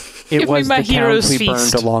celebrations. It was the towns we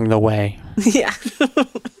burned along the way. Yeah.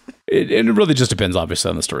 It really just depends, obviously,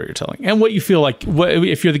 on the story you're telling and what you feel like.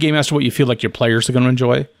 If you're the game master, what you feel like your players are going to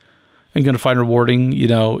enjoy and going to find rewarding.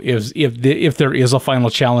 If there is a final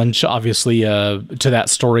challenge, obviously, to that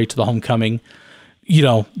story, to the homecoming,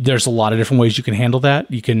 there's a lot of different ways you can handle that.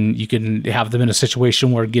 You can have them in a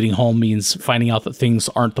situation where getting home means finding out that things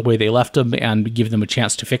aren't the way they left them and give them a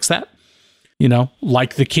chance to fix that.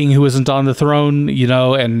 Like the king who isn't on the throne,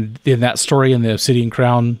 and in that story in the Obsidian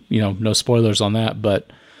Crown, no spoilers on that, but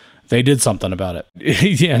they did something about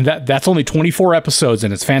it. Yeah, and that's only 24 episodes,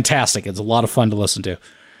 and it's fantastic. It's a lot of fun to listen to.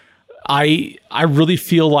 I really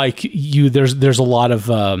feel like there's a lot of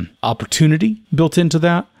opportunity built into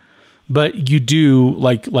that, but you do,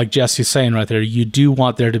 like Jesse's saying right there, you do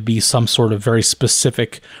want there to be some sort of very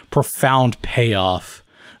specific, profound payoff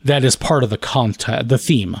that is part of the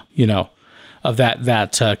theme, of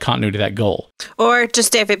that continuity, that goal. Or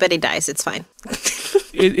just everybody dies. It's fine.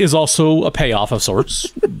 It is also a payoff of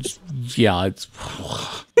sorts. Yeah, it's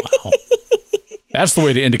wow. That's the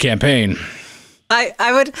way to end a campaign.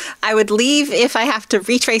 I would leave if I have to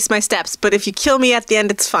retrace my steps, but if you kill me at the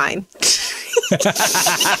end, it's fine.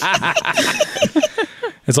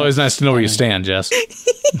 It's always nice to know where you stand, Jess.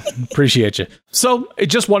 Appreciate you. So,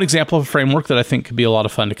 just one example of a framework that I think could be a lot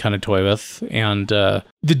of fun to kind of toy with. And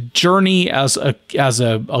the journey as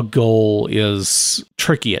a goal is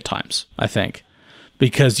tricky at times, I think,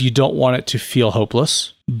 because you don't want it to feel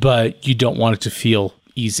hopeless, but you don't want it to feel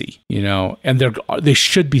easy, and they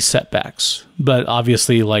should be setbacks, but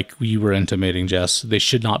obviously, like you were intimating, Jess, they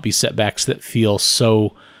should not be setbacks that feel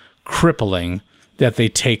so crippling that they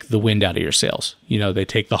take the wind out of your sails. They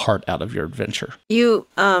take the heart out of your adventure. You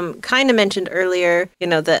kind of mentioned earlier,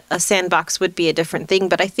 that a sandbox would be a different thing,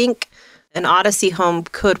 but I think an Odyssey home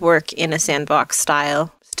could work in a sandbox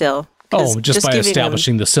style still. Just by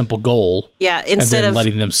establishing the simple goal. Yeah, instead of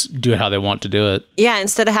letting them do it how they want to do it. Yeah,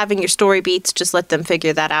 instead of having your story beats, just let them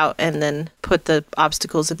figure that out and then put the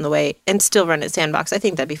obstacles in the way and still run a sandbox. I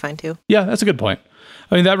think that'd be fine too. Yeah, that's a good point.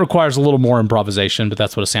 I mean, that requires a little more improvisation, but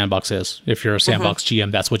that's what a sandbox is. If you're a sandbox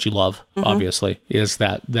GM, that's what you love, obviously, is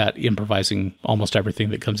that improvising almost everything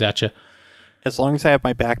that comes at you. As long as I have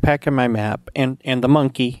my backpack and my map and the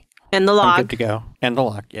monkey. And the log. I'm good to go. And the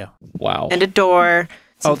log, yeah. Wow. And a door.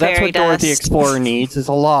 That's what Dora the Explorer needs, is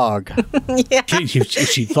a log. Yeah. If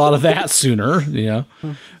she thought of that sooner, Log,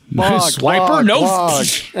 Swiper? log, No. log.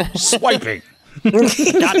 Swiping.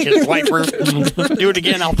 Gotcha, Swiper. Do it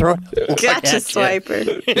again, I'll throw it. Gotcha,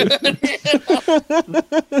 Swiper.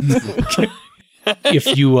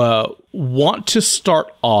 If you want to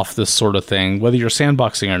start off this sort of thing, whether you're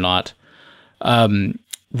sandboxing or not,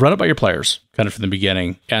 run it by your players kind of from the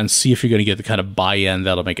beginning and see if you're going to get the kind of buy-in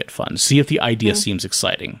that'll make it fun. See if the idea seems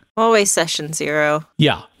exciting. Always session 0.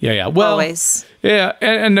 Yeah. Well, always. Yeah,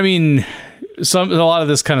 and I mean, a lot of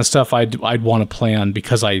this kind of stuff I'd want to plan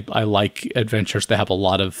because I like adventures that have a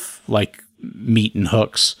lot of like meat and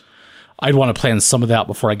hooks. I'd want to plan some of that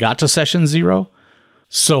before I got to session 0.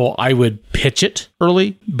 So I would pitch it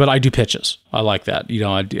early, but I do pitches. I like that.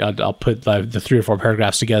 I'll put the 3 or 4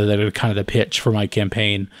 paragraphs together that are kind of the pitch for my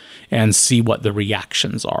campaign and see what the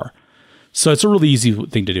reactions are. So it's a really easy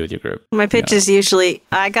thing to do with your group. My pitch is usually,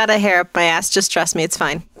 I got a hair up my ass, just trust me, it's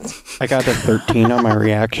fine. I got a 13 on my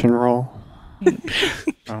reaction roll. I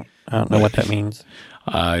don't know what that means.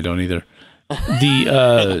 I don't either.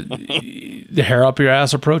 The hair up your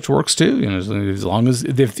ass approach works too. As long as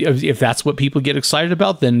if that's what people get excited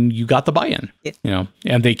about, then you got the buy-in. Yeah.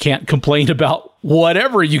 And they can't complain about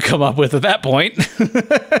whatever you come up with at that point.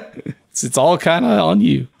 it's all kind of on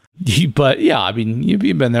you. But yeah, I mean,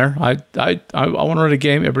 you've been there. I want to run a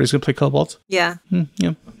game. Everybody's gonna play Cobalt. Yeah.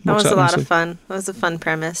 Yeah. That was a lot of fun. That was a fun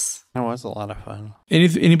premise. That was a lot of fun.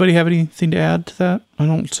 Anybody have anything to add to that? I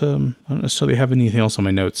don't necessarily have anything else on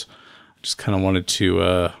my notes. Just kind of wanted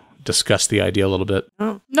to discuss the idea a little bit.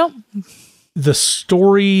 Oh, no. The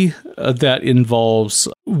story that involves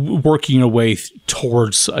working your way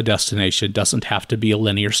towards a destination doesn't have to be a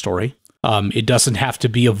linear story. It doesn't have to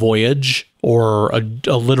be a voyage or a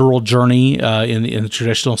literal journey in the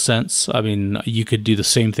traditional sense. I mean, you could do the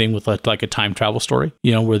same thing with like a time travel story,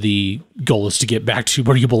 where the goal is to get back to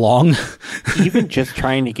where you belong. Even just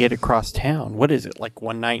trying to get across town. What is it, like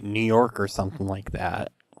one night in New York or something like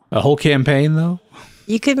that? A whole campaign, though?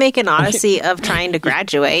 You could make an Odyssey of trying to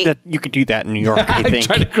graduate. You could do that in New York, I think.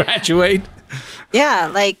 Trying to graduate?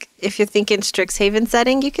 Yeah, like if you're thinking Strixhaven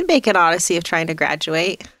setting, you could make an Odyssey of trying to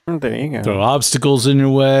graduate. There you go. Throw obstacles in your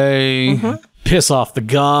way. Piss off the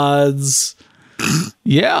gods.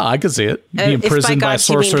 Yeah, I could see it. Be imprisoned by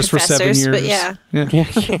sorcerers for 7 years. But yeah.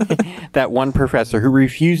 That one professor who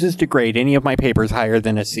refuses to grade any of my papers higher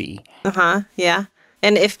than a C. Yeah.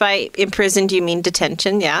 And if by imprisoned you mean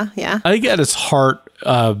detention, yeah. I think at its heart,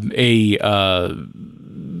 a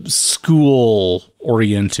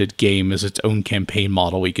school-oriented game is its own campaign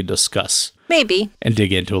model we could discuss. Maybe. And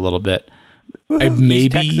dig into a little bit.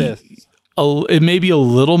 it may be a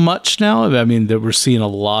little much now. I mean, that we're seeing a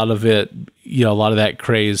lot of it, a lot of that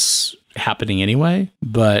craze happening anyway.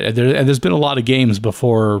 But there's been a lot of games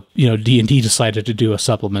before, D&D decided to do a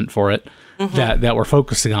supplement for it that were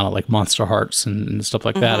focusing on it, like Monster Hearts and stuff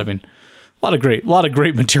like that. I mean, a lot of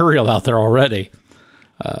great material out there already.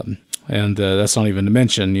 And that's not even to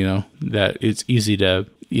mention, that it's easy to,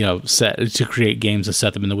 to create games and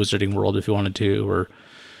set them in the wizarding world if you wanted to,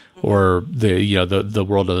 or the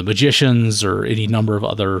world of the magicians, or any number of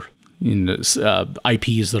other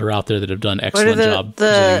IPs that are out there that have done excellent job.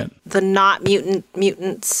 The not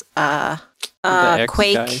mutants, The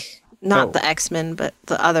Quake, guys? not the X-Men, but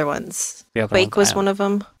the other ones. Quake was one of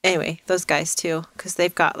them. Anyway, those guys too, because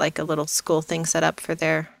they've got like a little school thing set up for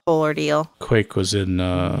their whole ordeal. Quake was in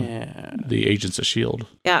the Agents of S.H.I.E.L.D.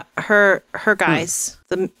 Yeah, her guys,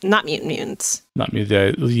 the not mutants. Not me,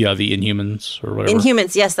 the Inhumans or whatever.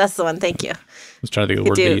 Inhumans, yes, that's the one. Thank you. I was trying to think of the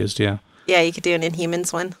word they used, yeah. Yeah, you could do an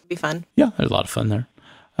Inhumans one. It'd be fun. Yeah, there's a lot of fun there.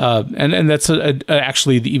 And that's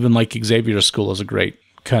actually, even like Xavier's School is a great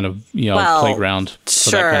kind of, playground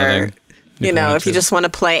for that kind of thing. If you just want to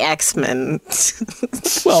play X-Men.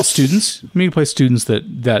 Well, students. I mean, you play students that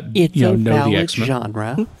know the X-Men.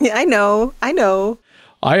 Genre. Yeah, I know.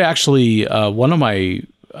 I actually, one of my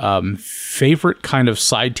favorite kind of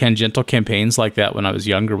side tangential campaigns like that when I was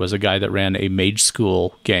younger was a guy that ran a mage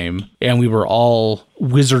school game, and we were all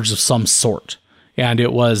wizards of some sort. And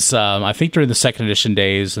it was, I think, during the second edition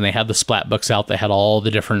days, and they had the splat books out that had all the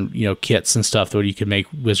different, kits and stuff that you could make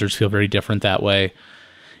wizards feel very different that way.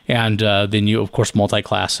 And then you, of course,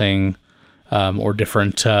 multi-classing or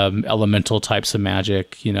different elemental types of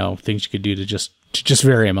magic, things you could do to just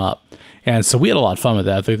vary them up. And so we had a lot of fun with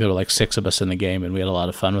that. I think there were like 6 of us in the game, and we had a lot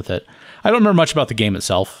of fun with it. I don't remember much about the game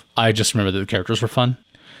itself. I just remember that the characters were fun.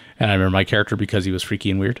 And I remember my character because he was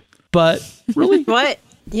freaky and weird. But really... What?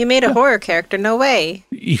 You made a horror character? No way.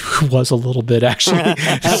 He was a little bit, actually.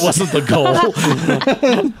 That wasn't the goal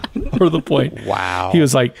or the point. Wow.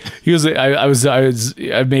 I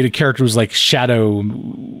made a character who was like shadow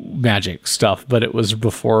magic stuff, but it was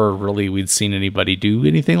before really we'd seen anybody do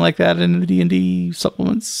anything like that in the D&D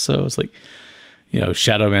supplements. So it's like,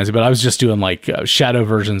 shadow magic, but I was just doing like shadow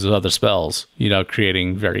versions of other spells,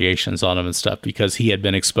 creating variations on them and stuff, because he had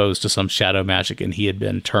been exposed to some shadow magic and he had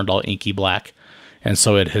been turned all inky black. And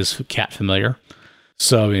so it his cat familiar.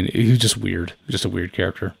 So, I mean, he was just weird. Just a weird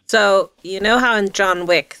character. So, how in John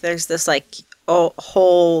Wick, there's this, like,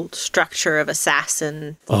 whole structure of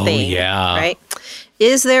assassin thing. Oh, yeah. Right?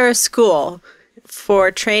 Is there a school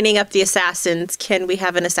for training up the assassins? Can we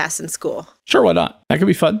have an assassin school? Sure, why not? That could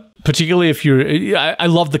be fun. Particularly if I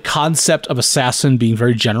love the concept of assassin being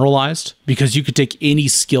very generalized, because you could take any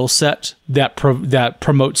skill set that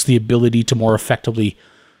promotes the ability to more effectively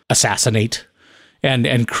assassinate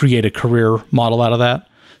and create a career model out of that.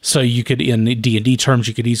 So you could, in D&D terms,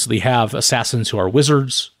 you could easily have assassins who are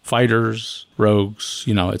wizards, fighters, rogues,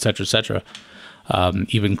 et cetera, et cetera.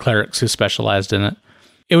 Even clerics who specialized in it.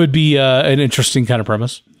 It would be an interesting kind of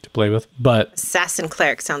premise to play with. But assassin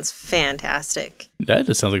cleric sounds fantastic. That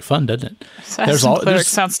just sounds like fun, doesn't it? Assassin cleric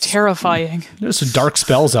sounds terrifying. There's some dark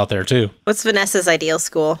spells out there, too. What's Vanessa's ideal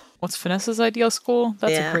school? What's Vanessa's ideal school?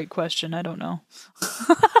 That's a great question. I don't know.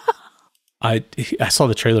 I saw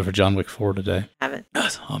the trailer for John Wick 4 today. Haven't.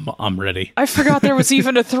 I'm ready. I forgot there was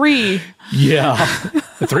even a 3. Yeah.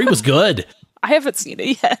 The 3 was good. I haven't seen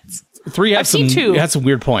it yet. 3 had seen 2. It had some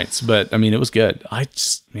weird points, but I mean, it was good.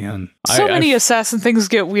 Many assassin things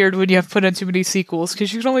get weird when you have put in too many sequels,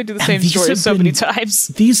 because you can only do the same story so many times.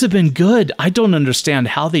 These have been good. I don't understand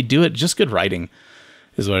how they do it. Just good writing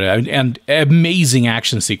is what and amazing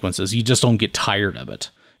action sequences. You just don't get tired of it.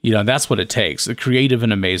 That's what it takes. The creative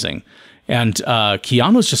and amazing. And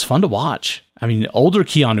Keanu's just fun to watch. I mean, older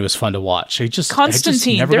Keanu is fun to watch.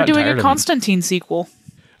 Constantine. They're doing a Constantine sequel.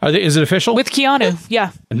 Is it official? With Keanu,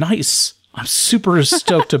 yeah. Nice. I'm super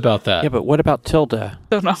stoked about that. Yeah, but what about Tilda?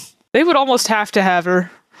 Don't know. They would almost have to have her.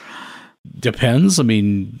 Depends. I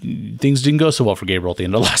mean, things didn't go so well for Gabriel at the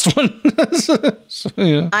end of the last one. So,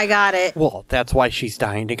 yeah. I got it. Well, that's why she's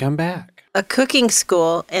dying to come back. A cooking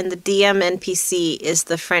school, and the DM NPC is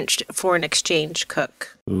the French foreign exchange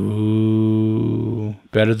cook. Ooh,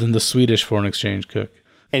 better than the Swedish foreign exchange cook.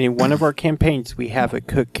 And in one of our campaigns, we have a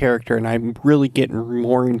cook character, and I'm really getting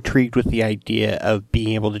more intrigued with the idea of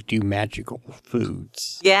being able to do magical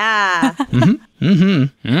foods. Yeah.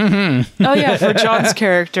 Oh yeah, for John's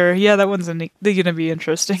character. Yeah, that one's going to be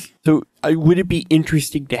interesting. So, would it be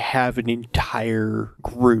interesting to have an entire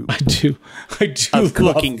group I do of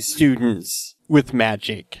cooking students with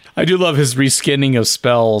magic? I do love his reskinning of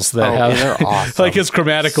spells that have they're awesome. like his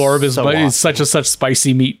chromatic orb is So is such and such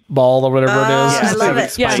spicy meatball or whatever it is. I love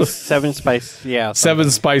it. Yeah. Seven spice. Yeah. Seven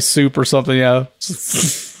spice soup or something, yeah.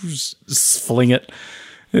 Just fling it.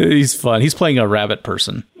 He's fun. He's playing a rabbit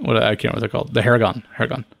person. I can't remember what they're called. The Haragon.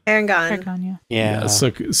 Aragon. Yeah.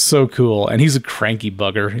 So cool. And he's a cranky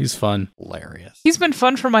bugger. He's fun. Hilarious. He's been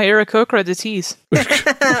fun for my Aarakocra to tease.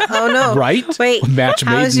 Oh no! Right? Wait, Match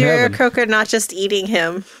made how is in your heaven. croaker not just eating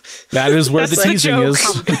him? That is where the That's a teasing joke.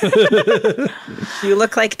 is. You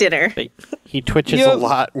look like dinner. He twitches Yep. a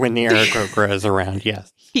lot when the Aarakocra is around.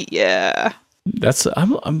 Yes. Yeah.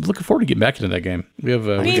 I'm looking forward to getting back into that game. We have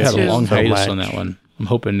Me had a too. long So hiatus on much. that one. I'm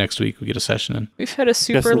hoping next week we get a session in. We've had a Just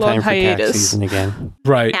super in long time for tax hiatus. season again.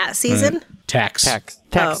 Right. Cat season? Right. Tax. Tax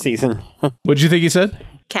Oh. season. What'd you think he said?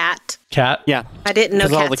 Cat. Cat? Yeah. I didn't know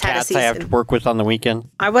Because all the cats had a cats I have to season. work with on the weekend.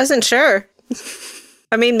 I wasn't sure.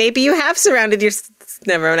 I mean, maybe you have surrounded your.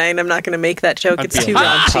 Never mind. I'm not going to make that joke. It's too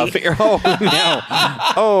raunchy. Oh no!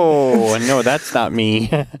 Oh no, that's not me.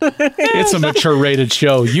 It's a mature rated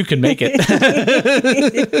show. You can make it.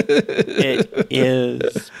 It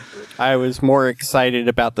is. I was more excited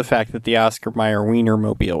about the fact that the Oscar Mayer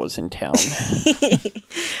Wienermobile was in town.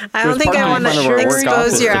 I don't It was think I parked want in front of our to work expose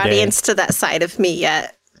office your today. audience to that side of me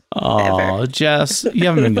yet. Oh, Jess, you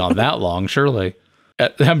haven't been gone that long, surely.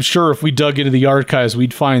 I'm sure if we dug into the archives,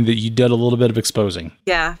 we'd find that you did a little bit of exposing.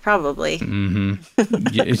 Yeah, probably.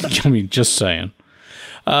 Yeah, I mean, just saying.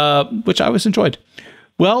 Which I always enjoyed.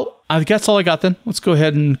 Well, I think that's all I got then. Let's go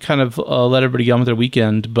ahead and kind of let everybody get on with their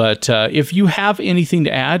weekend. But if you have anything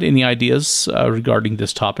to add, any ideas regarding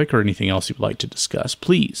this topic or anything else you'd like to discuss,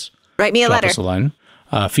 please Write me a drop letter. us a line.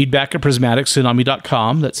 Feedback at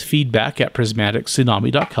prismatictsunami.com. That's feedback at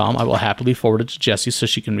prismatictsunami.com. I will happily forward it to Jessie so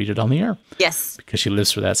she can read it on the air Yes. because she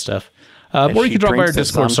lives for that stuff. Or you can drop by our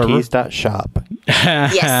Discord server. Shop.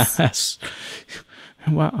 Yes.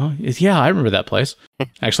 Wow. Yeah, I remember that place.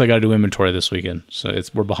 Actually, I got to do inventory this weekend, so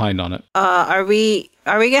we're behind on it. Are we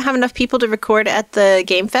gonna have enough people to record at the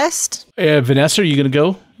Game Fest? Vanessa, are you going to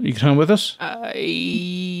go? You can come with us?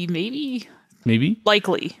 Maybe. Maybe?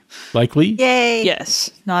 Likely. Likely? Yay!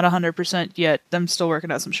 Yes. Not 100% yet. I'm still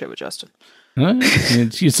working out some shit with Justin. Huh?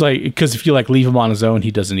 It's like, because if you leave him on his own,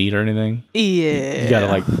 he doesn't eat or anything. Yeah. You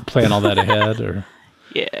got to plan all that ahead or.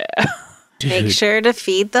 Yeah. Make Dude. sure to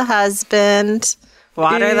feed the husband,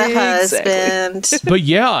 water the Exactly. husband. But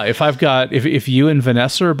yeah, if you and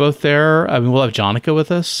Vanessa are both there, I mean, we'll have Jonica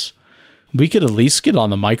with us. We could at least get on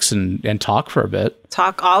the mics and talk for a bit.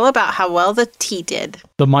 Talk all about how well the tea did.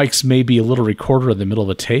 The mics may be a little recorder in the middle of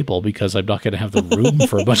a table because I'm not going to have the room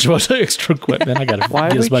for a bunch of extra equipment. I got to Why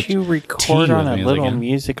get as would much you record tea on with a me as I little can.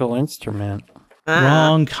 musical instrument?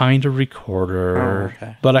 Wrong kind of recorder. Oh,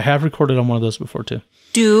 okay. But I have recorded on one of those before too.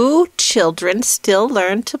 Do children still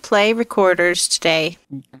learn to play recorders today?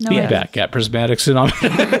 Feedback at Prismatics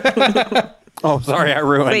and Oh, sorry, I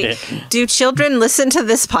ruined Wait, it. do children listen to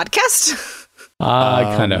this podcast? I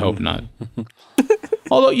kind of hope not.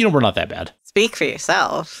 Although, we're not that bad. Speak for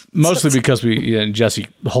yourself. Mostly because Jessie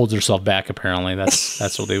holds herself back, apparently.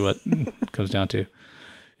 That's really what it comes down to.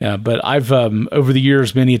 Yeah, but I've, over the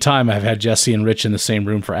years, many a time, I've had Jessie and Rich in the same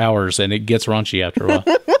room for hours, and it gets raunchy after a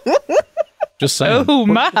while. Just saying. Oh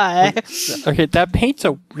my. Okay, that paints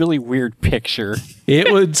a really weird picture.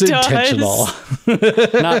 It was does. intentional.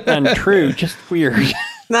 Not untrue, just weird.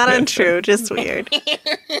 Not untrue, just weird.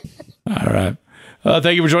 All right.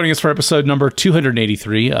 Thank you for joining us for episode number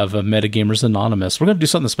 283 of Metagamers Anonymous. We're going to do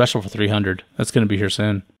something special for 300. That's going to be here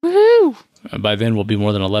soon. Woohoo! By then, we'll be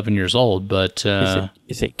more than 11 years old, but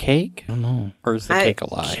Is it cake? I don't know. Or is the cake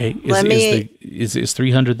alive? Cake, is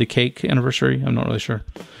 300 the cake anniversary? I'm not really sure.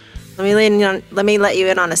 Let me let you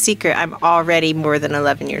in on a secret. I'm already more than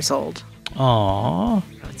 11 years old. Aww.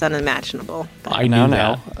 It's unimaginable. I knew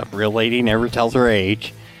that. A real lady never tells her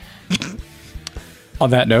age. On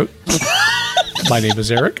that note, my name is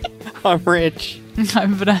Eric. I'm rich.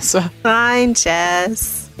 I'm Vanessa. Fine,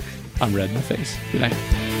 Jess. I'm red in the face. Good night.